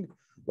feeding.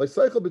 Like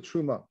Cycle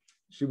Betruma.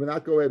 She would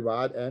not go ahead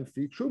rod and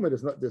feed Truma.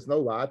 There's no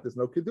lot, there's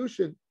no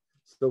Kedushin.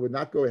 So would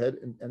not go ahead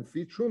and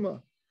feed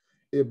Truma.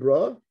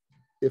 Ibra,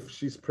 if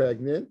she's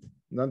pregnant,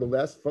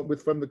 nonetheless, from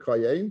the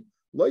Koyin,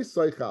 Loi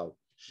Soichal,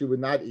 she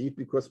would not eat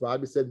because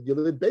Rabbi said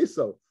Yilid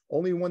Beso.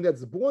 Only one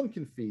that's born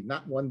can feed,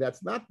 not one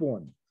that's not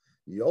born.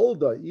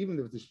 Yolda, even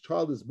if this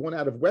child is born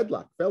out of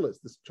wedlock, fellas,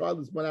 this child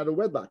is born out of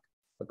wedlock.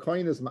 A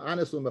kohen is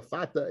ma'anis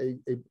u'mafata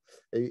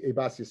a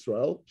bas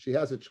Yisrael. She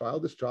has a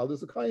child. This child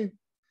is a kohen.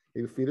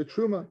 He would feed a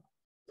truma.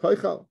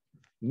 Toichal.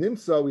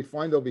 Nimsa, we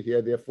find over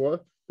here,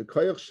 therefore, the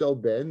koyach shel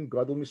ben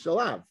gadol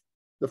mishalav.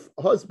 The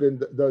husband,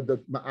 the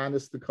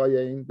ma'anis, the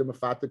kohen, the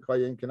mafata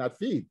kohen cannot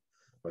feed,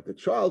 but the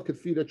child could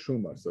feed a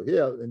truma. So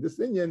here, in this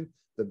inyan,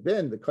 the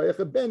koyach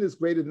of ben is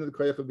greater than the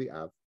koyach of the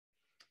av.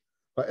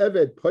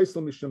 Ha'eved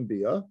poisel mishum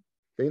bia,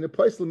 ve'ina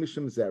poisel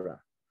mishum zera.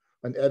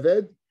 An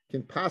eved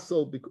can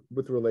passel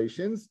with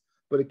relations,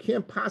 but it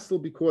can't passel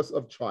because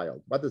of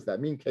child. What does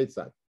that mean?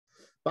 Ketzad.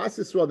 Bas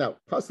Yisrael, now,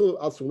 passel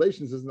als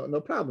relations is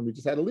no problem. We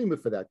just had a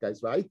limit for that,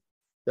 guys, right?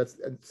 That's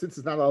since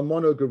it's not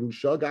almana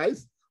gerusha,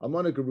 guys.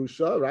 Almana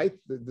gerusha, right?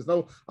 There's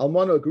no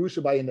almana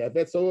gerusha by an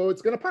eved, so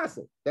it's going to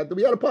passel. That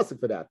we had a pasuk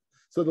for that.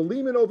 So the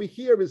limit over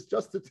here is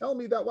just to tell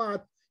me that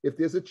what if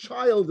there's a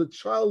child, the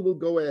child will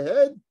go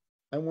ahead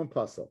and one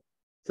passel.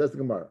 Says the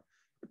Gemara.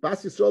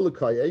 Bas Yisrael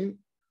l'kayin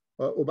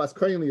or bas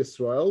kayin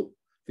Yisrael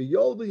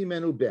v'yolda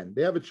yimenu ben.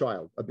 They have a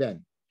child, a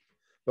ben.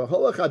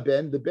 V'holach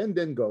ben, the ben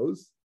then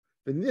goes.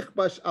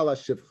 V'nichbash ala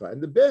shivcha,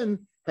 and the ben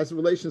has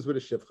relations with a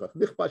shivcha.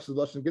 Nichbash is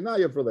lashon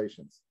genai of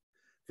relations.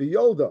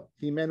 V'yolda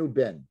himenu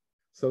ben.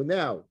 So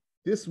now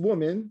this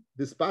woman,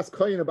 this bas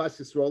kayin of bas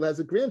Yisrael, has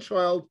a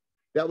grandchild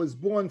that was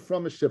born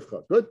from a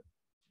shivcha. Good.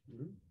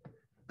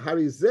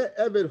 Harizeh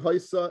eved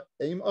hoisa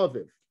aim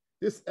aviv.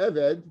 This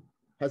eved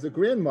has a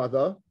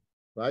grandmother,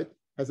 right?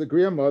 Has a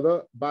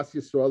grandmother bas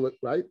Yisrael,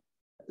 right?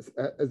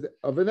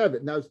 Of an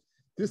eved. Now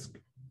this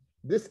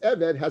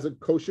eved has a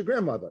kosher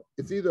grandmother.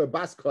 It's either a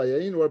bas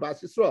kayin or a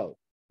bas Yisrael.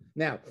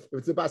 Now, if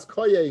it's a bas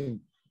kayin,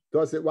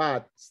 does it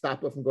what?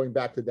 Stop her from going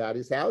back to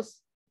daddy's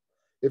house?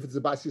 If it's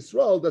a bas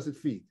Yisrael, does it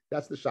feed?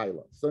 That's the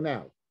shaila. So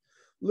now,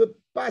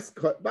 bas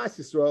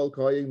Yisrael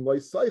kayin loy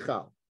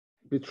soichal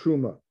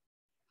bitruma,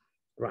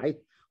 right?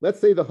 Let's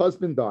say the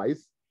husband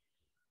dies,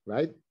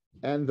 right?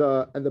 And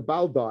the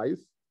baal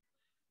dies.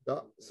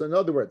 So in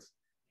other words,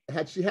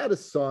 had she had a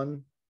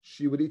son,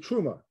 she would eat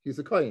truma. He's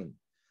a kayin.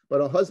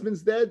 But her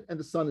husband's dead and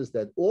the son is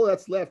dead. All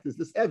that's left is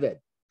this eved.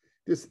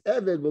 This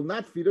eved will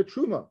not feed a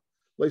truma,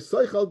 like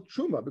soichal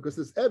truma, because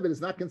this eved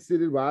is not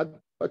considered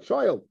a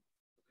child.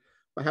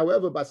 But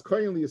however, bas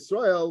kohen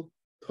Yisrael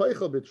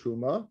toichal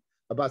betruma,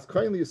 a bas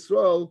kohen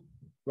Yisrael,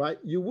 right?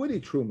 You would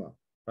eat truma,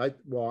 right?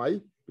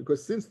 Why?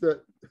 Because since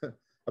a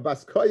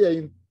bas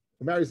kohen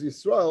marries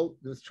Yisrael,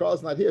 this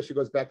child's not here. She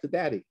goes back to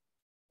daddy.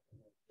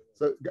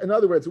 So in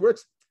other words, it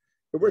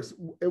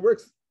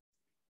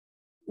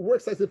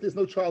works as if there's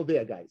no child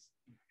there, guys.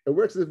 It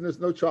works as if there's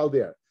no child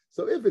there.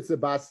 So if it's a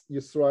bas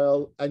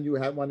Yisrael and you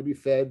want to be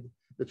fed,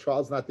 the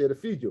child's not there to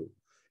feed you.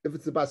 If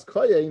it's a bas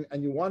kohen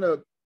and you want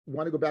to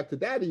go back to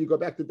daddy, you go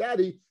back to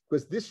daddy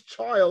because this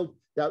child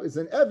that is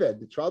an eved,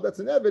 the child that's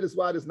an eved is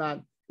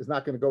not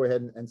going to go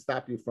ahead and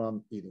stop you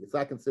from eating. It's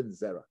not considered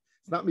zera.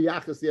 It's not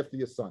miyachas after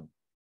your son.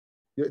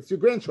 It's your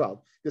grandchild.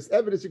 This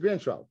eved is your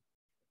grandchild.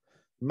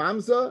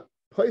 Mamza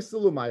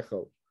poiselu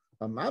maichel.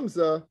 A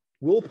mamza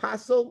will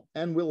passel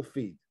and will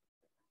feed.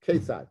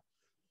 Ketzad.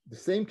 The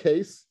same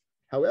case,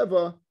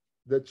 however,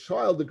 the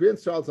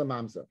grandchild's a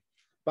mamza.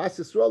 Bas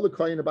Yisrael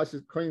l'koyin, bas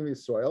koyin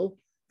Yisrael,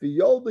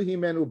 v'yolda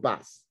himenu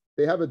bas.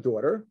 They have a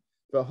daughter.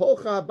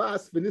 V'holcha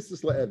bas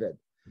v'nisus la'eved.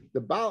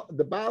 The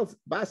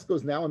bas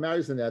goes now and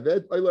marries an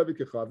eved. Oilav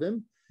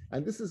kechavim,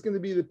 and this is going to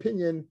be the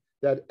opinion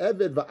that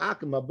eved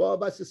va'akim haba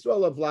bas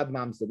Yisrael of vlad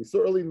mamza. We saw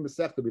earlier in the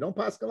Masechta, we don't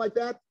pass it like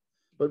that,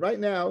 but right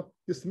now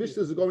this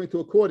mishnah is going to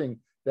according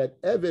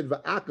that eved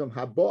va'akim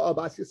haba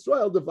bas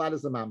Yisrael the vlad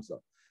is a mamza.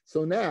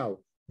 So now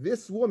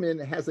this woman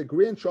has a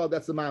grandchild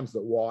that's a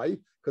mamza. Why?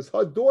 Because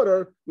her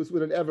daughter was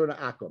with an ever and an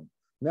akum.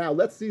 Now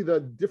let's see the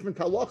different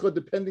halacha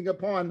depending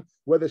upon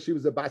whether she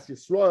was a bas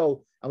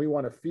Yisrael and we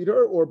want to feed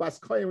her or bas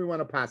kohen we want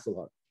to passel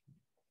her.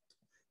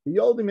 The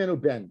yoldi menu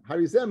ben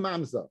harizeh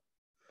mamza.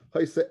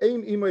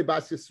 Haiseim imoy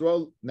bas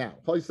Yisrael now.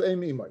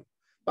 Haiseim imoy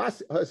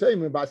bas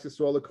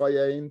Yisrael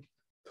kohen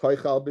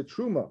toichal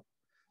betruma.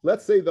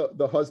 Let's say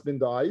the husband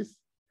dies,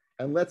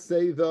 and let's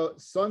say the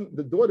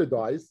daughter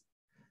dies.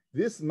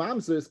 This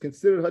mamzer is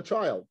considered her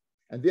child,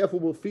 and therefore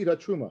will feed her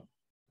truma.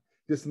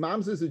 This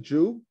mamzer is a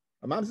Jew.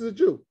 A mamzer is a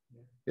Jew.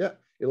 Yeah,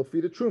 it'll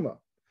feed a truma.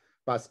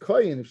 Bas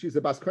kohen, if she's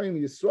a bas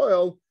kohen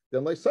Yisrael,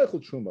 then like cycle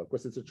truma,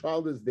 because it's a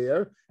child is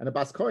there, and a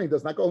bas kohen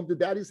does not go home to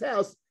daddy's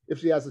house if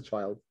she has a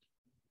child.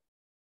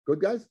 Good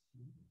guys.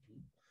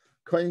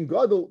 Kohen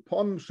gadol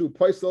pom shu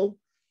poisel.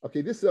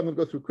 Okay, this I'm going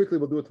to go through quickly.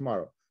 We'll do it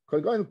tomorrow.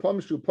 Kohen gadol pom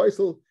shu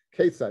poisel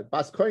ketzad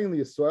bas kohen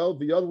Yisrael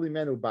v'yodli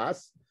menu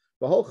bas.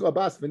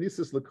 Bas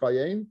v'nisus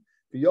l'kayin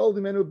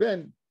v'yoldi menu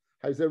ben.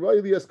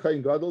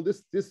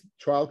 This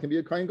child can be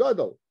a kohen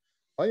gadol.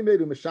 I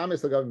made a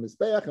mishames l'gav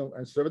mizbeach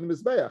and serve the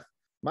mizbeach.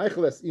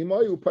 Meicheles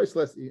imoy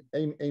u'poisles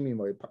aim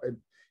imoy. It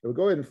will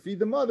go ahead and feed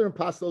the mother and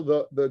passel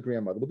the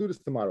grandmother. We'll do this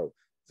tomorrow.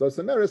 So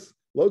Samaris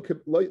lo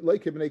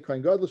kibnei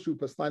kohen gadol shu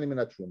paslanim min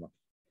truma.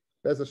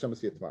 Bez Hashem, we'll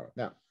see it tomorrow.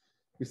 Now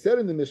we said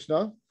in the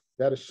Mishnah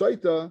that if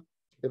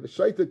a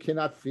shaita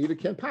cannot feed, it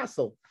can't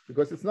passel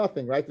because it's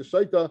nothing, right?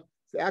 The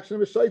action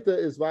of a shaita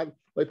is what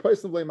like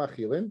person blame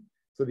machilin.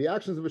 So the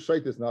actions of a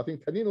shait is nothing.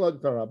 Tanin lo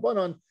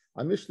Rabbanon.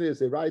 A Mishnah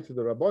is a right to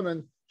the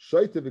Rabbanon.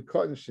 Shait of a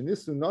cotton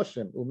shenisu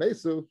noshim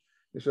umesu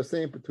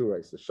nishasayim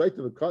peturais. The shait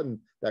of a cotton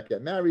that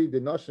get married,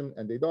 the noshim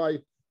and they die.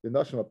 The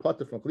noshim are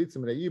potter from chlitzim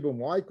and ayibum.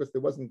 Why? Because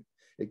there wasn't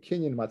a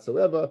kinyan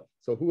whatsoever.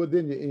 So who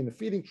then you're in a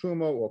feeding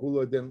truma or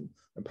who then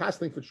and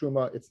passing for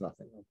truma? It's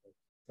nothing.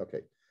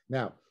 Okay.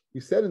 Now we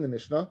said in the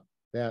Mishnah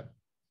that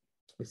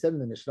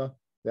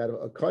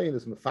a kohen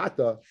is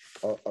mafata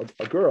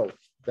a girl.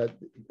 That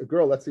a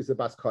girl, let's say, is a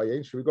bas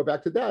kohen. Should we go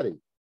back to daddy?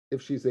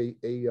 If she's a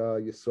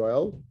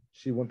Yisrael,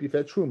 she won't be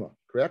fed truma,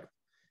 correct?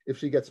 If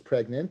she gets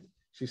pregnant,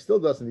 she still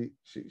doesn't eat.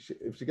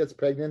 If she gets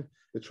pregnant,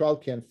 the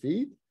child can't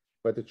feed,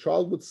 but the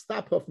child would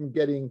stop her from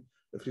getting,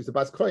 if she's a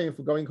bas kohen,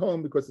 from going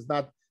home because it's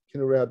not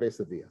kinurea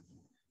besavia.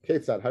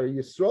 Ketzad, Hari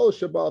Yisrael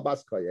shabal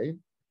bas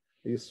kohen.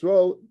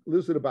 Yisrael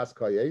lives with a bas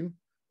kohen.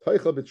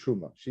 Toicha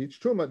b'truma. She eats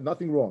truma,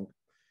 nothing wrong.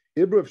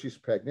 Ibra, if she's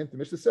pregnant, the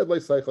Mishnah said, "Lo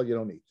seichel, you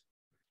don't eat."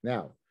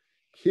 Now,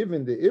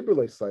 given the Ibra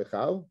lo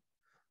seichel,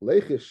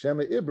 leichish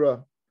shema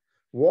Ibra.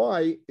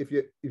 Why, if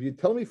you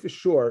tell me for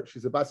sure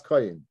she's a bas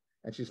kohen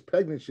and she's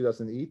pregnant, she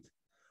doesn't eat?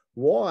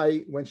 Why,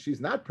 when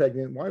she's not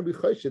pregnant, why are we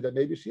choshed that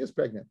maybe she is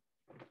pregnant?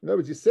 In other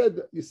words, you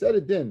said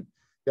it then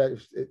that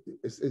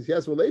if he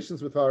has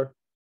relations with her,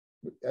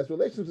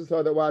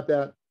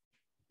 that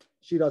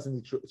she doesn't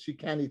eat, she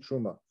can't eat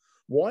truma.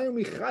 Why are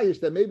we chayish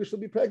that maybe she'll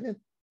be pregnant?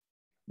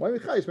 Why are we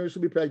chayish maybe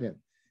she'll be pregnant?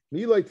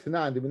 Miloi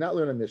Tanan, did we not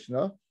learn a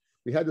Mishnah?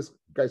 We had this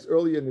guys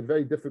earlier in a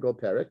very difficult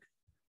parak.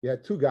 We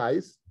had two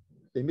guys.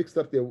 They mixed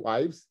up their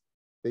wives.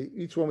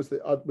 Each one was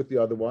with the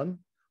other one.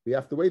 We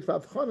have to wait for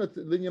Avchana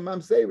to linya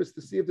mamzeris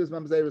to see if there's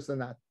mamzeris or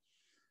not.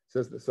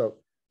 Says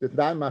so.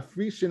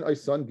 Mafrishin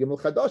oison gimel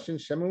chadashin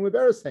shemen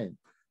uberesein.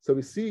 So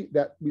we see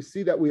that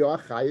we are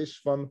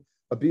chayish from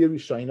a bia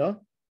rishayna.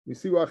 We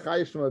see we are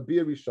chayish from a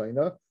bia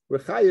rishayna. We're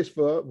chayish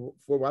for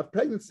what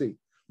pregnancy.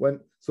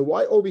 So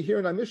why over here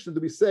in our Mishnah do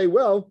we say,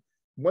 well,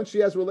 once she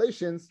has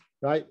relations,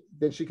 right,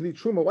 then she can eat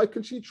truma? Why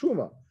can she eat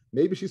truma?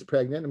 Maybe she's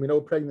pregnant, and we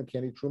know pregnant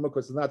can't eat truma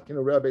because it's not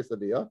kinurea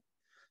besavia.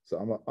 So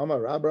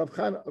Amar Rav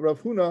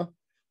Huna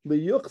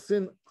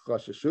liyuchsin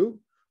chashashu,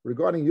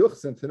 regarding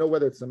yuchsin, to know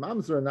whether it's a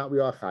mamzer or not, we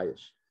are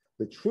chayish.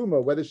 The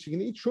truma, whether she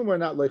can eat truma or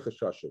not,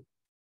 leichashashu.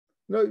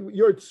 No,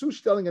 you're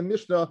tzush telling a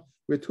Mishnah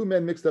where two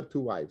men mixed up two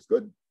wives.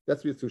 Good,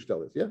 that's what tzush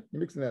tell is. Yeah, you're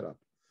mixing that up.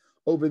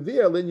 Over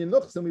there, linyan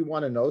nuchsin, we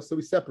want to know, so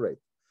we separate.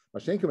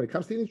 Mashenka, when it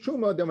comes to eating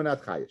truma, then we're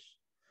not chayish.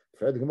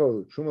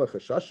 Truma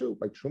leichashashu,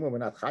 by truma we're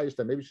not chayish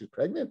that maybe she's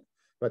pregnant.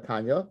 But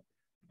Tanya,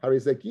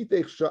 if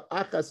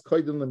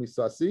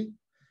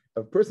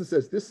a person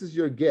says, this is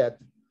your get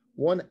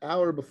 1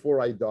 hour before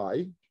I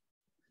die,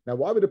 now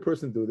why would a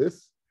person do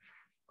this?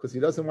 Because he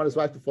doesn't want his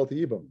wife to fall to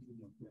Yibam.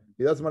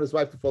 He doesn't want his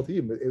wife to fall to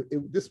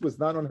Yibam. This was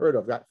not unheard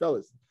of,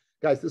 fellas.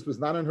 Guys, this was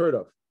not unheard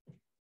of.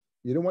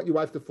 You don't want your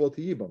wife to fall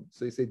to Yibam.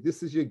 So you say,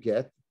 this is your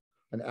get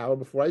 1 hour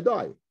before I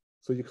die.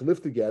 So you can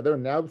live together,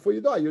 and now before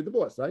you die, you're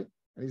divorced, right?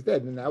 And he's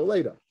dead an hour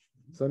later.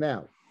 So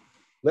now,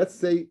 let's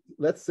say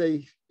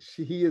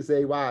he is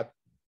a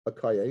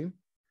kohen.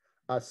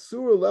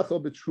 Asur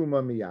lechel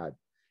b'truma miyad.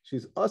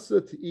 She's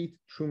asur to eat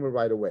truma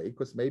right away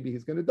because maybe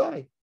he's going to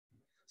die.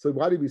 So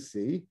what do we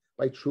see?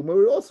 By truma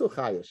we're also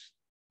chayish.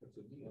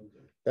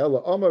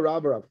 Ela Amar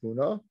Rabbi Rav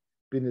Huna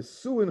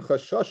b'nisuin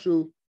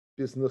chashashu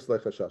b'znus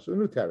lechashashu.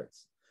 New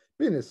teretz.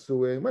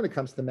 B'nisuin, when it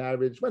comes to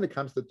marriage, when it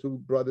comes to two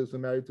brothers who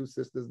married two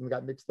sisters and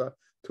got mixed up,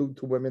 two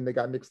women they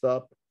got mixed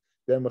up,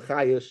 then we're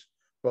chayish.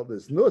 But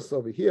there's nus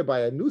over here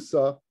by a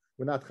nusa,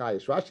 we're not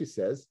chayish. Rashi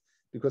says,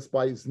 because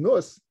by his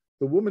nus,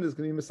 the woman is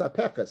going to be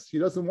misapekas. She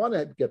doesn't want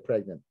to get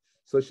pregnant.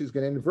 So she's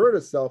going to invert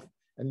herself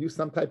and use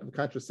some type of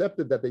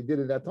contraceptive that they did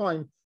at that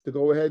time to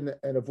go ahead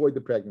and avoid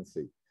the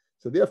pregnancy.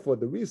 So therefore,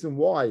 the reason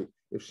why,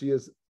 if she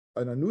is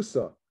an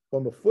anusa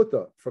or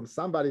mafuta from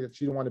somebody that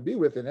she didn't want to be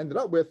with and ended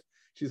up with,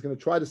 she's going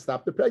to try to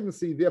stop the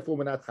pregnancy. Therefore,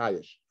 we're not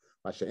chayish.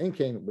 Masha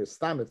inkain, we're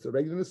stam, it's a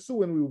regular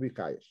nesu, and we will be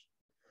chayish.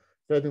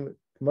 By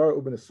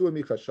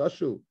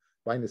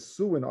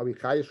nesuin are we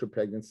chayish for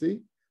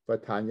pregnancy?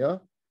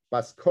 Vatanya,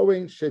 bas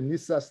kohen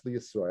shenisas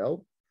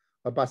liyisrael,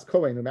 a bas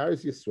kohen who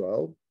marries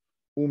Yisrael,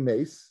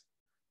 umeis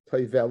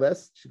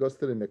toiveles, she goes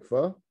to the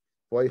mikvah,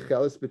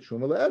 voicheles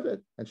b'truma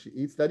le'eved, and she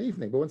eats that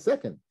evening. But 1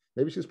 second,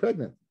 maybe she's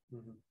pregnant.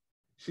 Mm-hmm.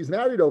 She's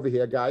married over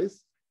here,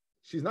 guys.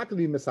 She's not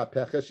going to be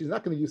misapecha. She's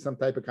not going to use some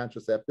type of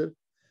contraceptive.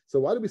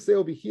 So why do we say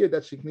over here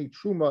that she can eat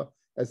truma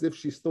as if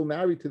she's still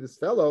married to this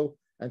fellow,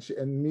 and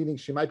meaning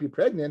she might be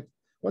pregnant?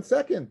 1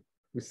 second.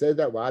 We said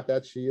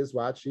that she is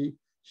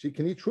she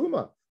can eat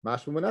truma.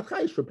 Mashma we're not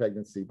chayish for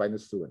pregnancy by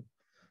nesuin.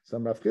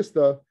 Some Rav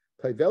Chisda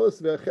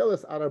taivelis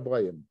ve'acheles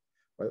arabayim.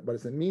 What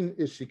does it mean?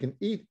 Is she can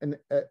eat and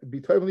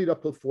be toivel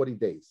up till 40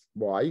 days.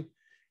 Why?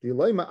 The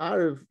Eloi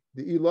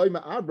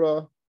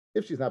ma'abra,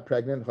 if she's not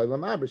pregnant,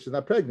 she's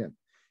not pregnant.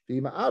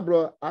 The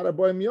ma'abra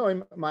arabayim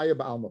yoim maya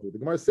ba'almahu. The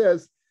Gemara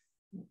says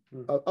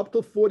up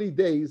till 40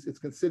 days it's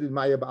considered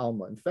maya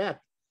ba'alma. In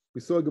fact, we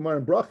saw a Gemara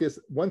in Brachis,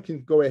 one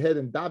can go ahead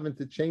and daven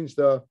to change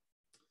the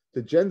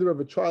gender of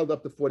a child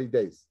up to 40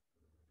 days.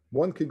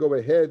 One can go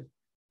ahead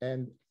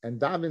and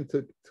daven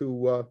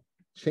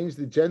change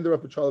the gender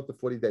of a child up to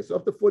 40 days. So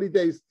up to 40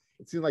 days,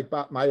 it seems like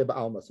Maya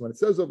Ba'alma. So when it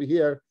says over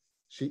here,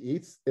 she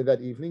eats in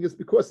that evening, it's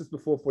because it's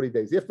before 40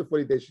 days. After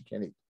 40 days, she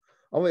can't eat.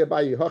 Only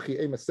Abayi Hachi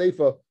Ema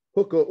Seifa,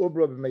 Hukka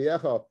Ubra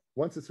B'Meyecha,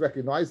 once it's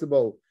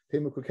recognizable,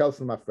 Temu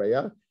Kukelson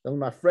Mafreya, then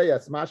Mafreya,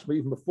 it's mashma,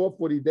 even before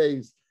 40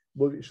 days,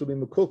 she'll be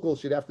Mekukul,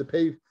 she'd have to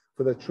pay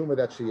for the truma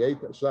that she ate.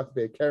 She'll have to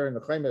pay a keren, a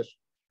chaimish,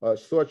 a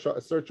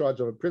surcharge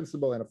of a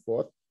principal and a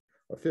fourth,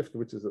 or fifth,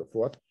 which is a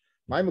fourth.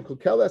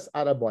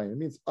 It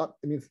means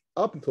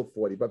up until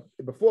 40, but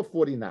before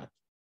 40, not.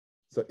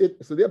 So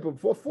therefore,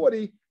 before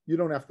 40, you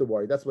don't have to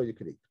worry. That's why you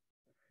could eat.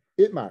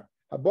 Itmar.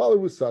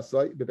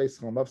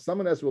 If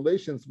someone has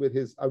relations with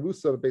his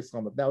arusa beis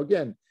chomav. Now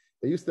again,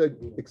 they used to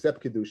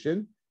accept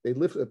kedushin. They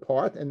lived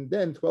apart, and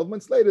then 12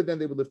 months later, then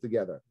they would live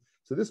together.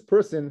 So this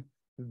person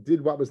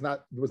did what was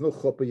not. There was no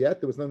chuppah yet.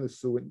 There was no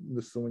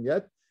nesuin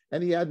yet,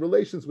 and he had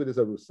relations with his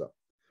arusa.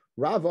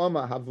 Rav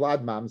Amar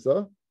havlad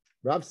mamza.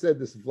 Rav said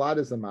this Vlad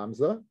is a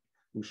mamza.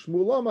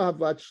 Ushmuel Amar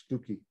havlad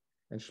shtuki.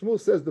 And Shmuel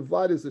says the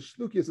Vlad is a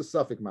shtuki is a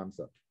suffix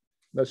mamza.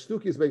 Now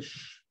shtuki is very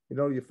you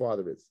know who your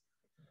father is.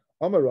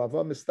 Amar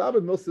Rava mistaber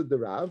milsa de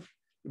Rav.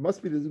 It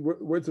must be the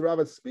words of Rav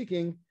is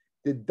speaking.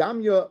 The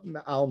damya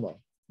ma'alma,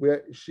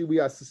 where we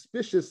are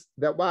suspicious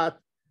that what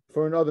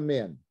for another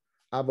man.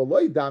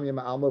 Avaloi damya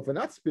ma'alma. If we're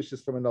not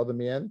suspicious from another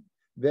man,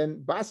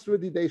 then basra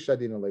didei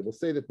shadin alei. We'll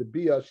say that the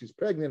bia she's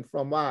pregnant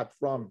from what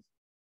from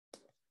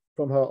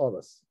her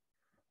others.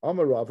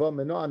 Amar Rava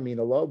meno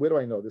aminallah. Where do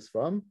I know this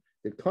from?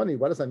 The Tani.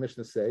 What does our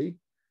Mishnah say?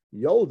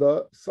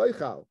 Yolda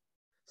soichal.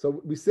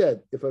 So we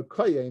said if a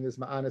kohen is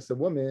ma'anis a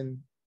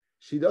woman,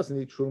 she doesn't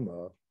need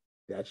truma.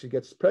 That she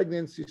gets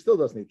pregnant, she still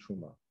doesn't need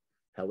truma.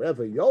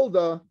 However,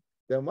 Yolda,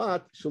 then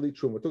what? She'll eat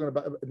truma. We're talking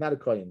about not a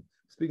kohen.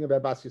 Speaking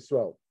about Bas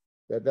Yisrael,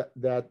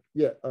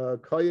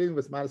 kohen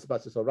was ma'anis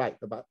Bas Yisrael, right?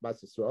 About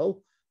Bas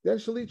Yisrael, then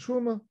she'll eat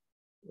truma,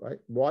 right?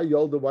 Why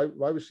Yolda?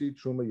 Why was she eat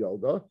truma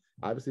Yolda?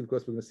 Obviously,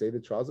 because we're going to say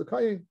that Charles a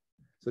kohen.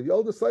 So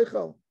Yolda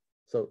Seichel.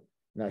 So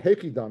now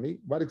Heki Dami,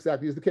 what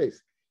exactly is the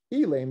case?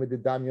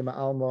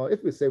 If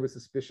we say we're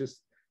suspicious,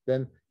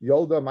 then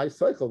Yolda my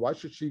cycle. Why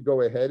should she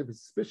go ahead if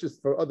it's suspicious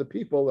for other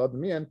people, other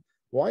men?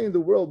 Why in the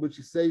world would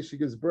she say she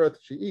gives birth,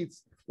 she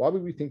eats? Why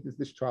would we think that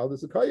this child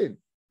is a kohen?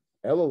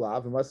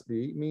 Elolav, it must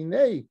be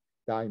minei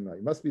daima.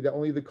 It must be that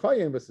only the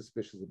kohen was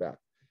suspicious about.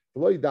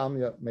 V'lo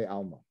damya me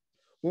alma.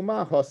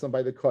 Uma hasan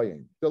by the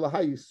kohen. The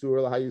lahayi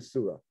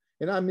surah.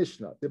 In our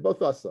Mishnah, they're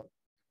both asa.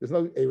 There's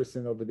no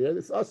erisin over there.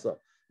 It's asa.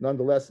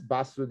 Nonetheless,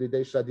 basra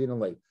didei shadin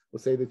alei. We'll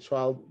say the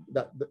child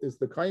that is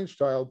the kohen's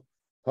child.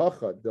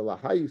 Hacha de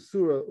lahayi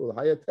surah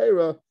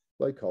ulhayatera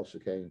like kol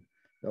shekain.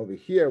 Over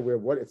here, where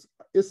what it's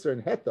isser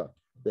and heta,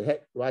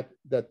 right?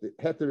 That the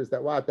heter is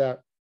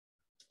that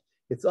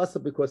it's asa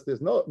because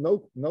there's no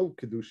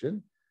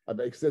kedushin.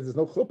 It says there's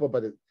no chuppah,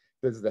 but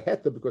there's the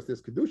heta because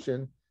there's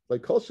kedushin.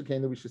 Like kol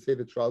shekain, we should say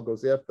the child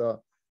goes after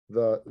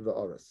the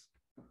oris.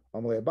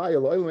 I'll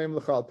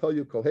tell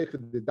you kol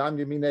hechad dam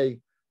yaminei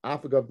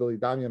afagav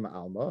delidam yam.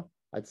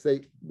 I'd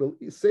say we'll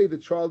say the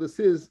child is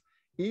his,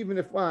 even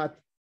if what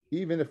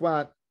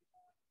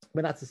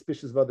we're not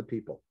suspicious of other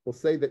people. We'll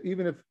say that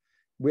even if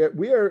we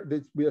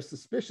are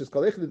suspicious, if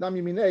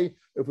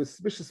we're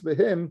suspicious of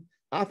him,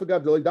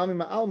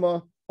 mamish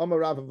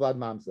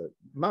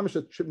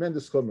a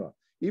tremendous chumrah.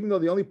 Even though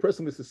the only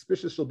person we're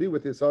suspicious she'll be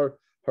with is her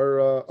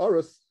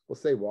orus, we'll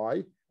say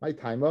why. My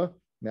timer.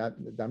 Now,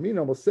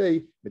 Damina will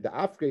say with the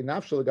afre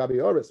nafshel gabi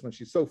orus when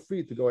she's so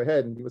free to go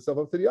ahead and give herself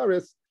up to the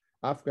orus.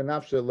 Afre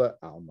nafshel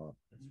alma.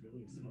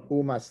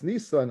 Umas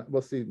nisan.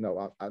 We'll see.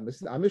 No, our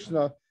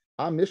Mishnah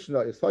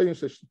is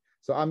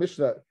so our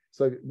Mishnah.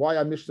 So why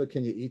our Mishnah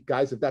can you eat,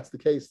 guys? If that's the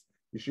case,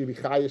 you should be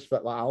chayish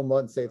for alma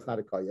and say it's not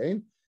a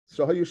kayin.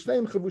 So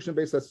hayushneim chavushim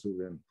beis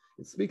asurim.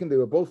 It's speaking. They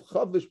were both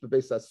chavush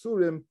beis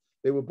asurim.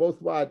 They were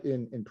both what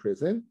in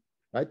prison,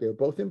 right? They were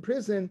both in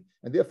prison,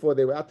 and therefore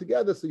they were out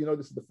together. So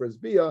this is the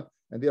first bia,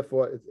 and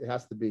therefore it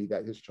has to be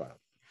that his child.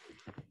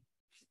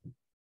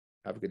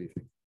 Have a good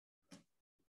evening.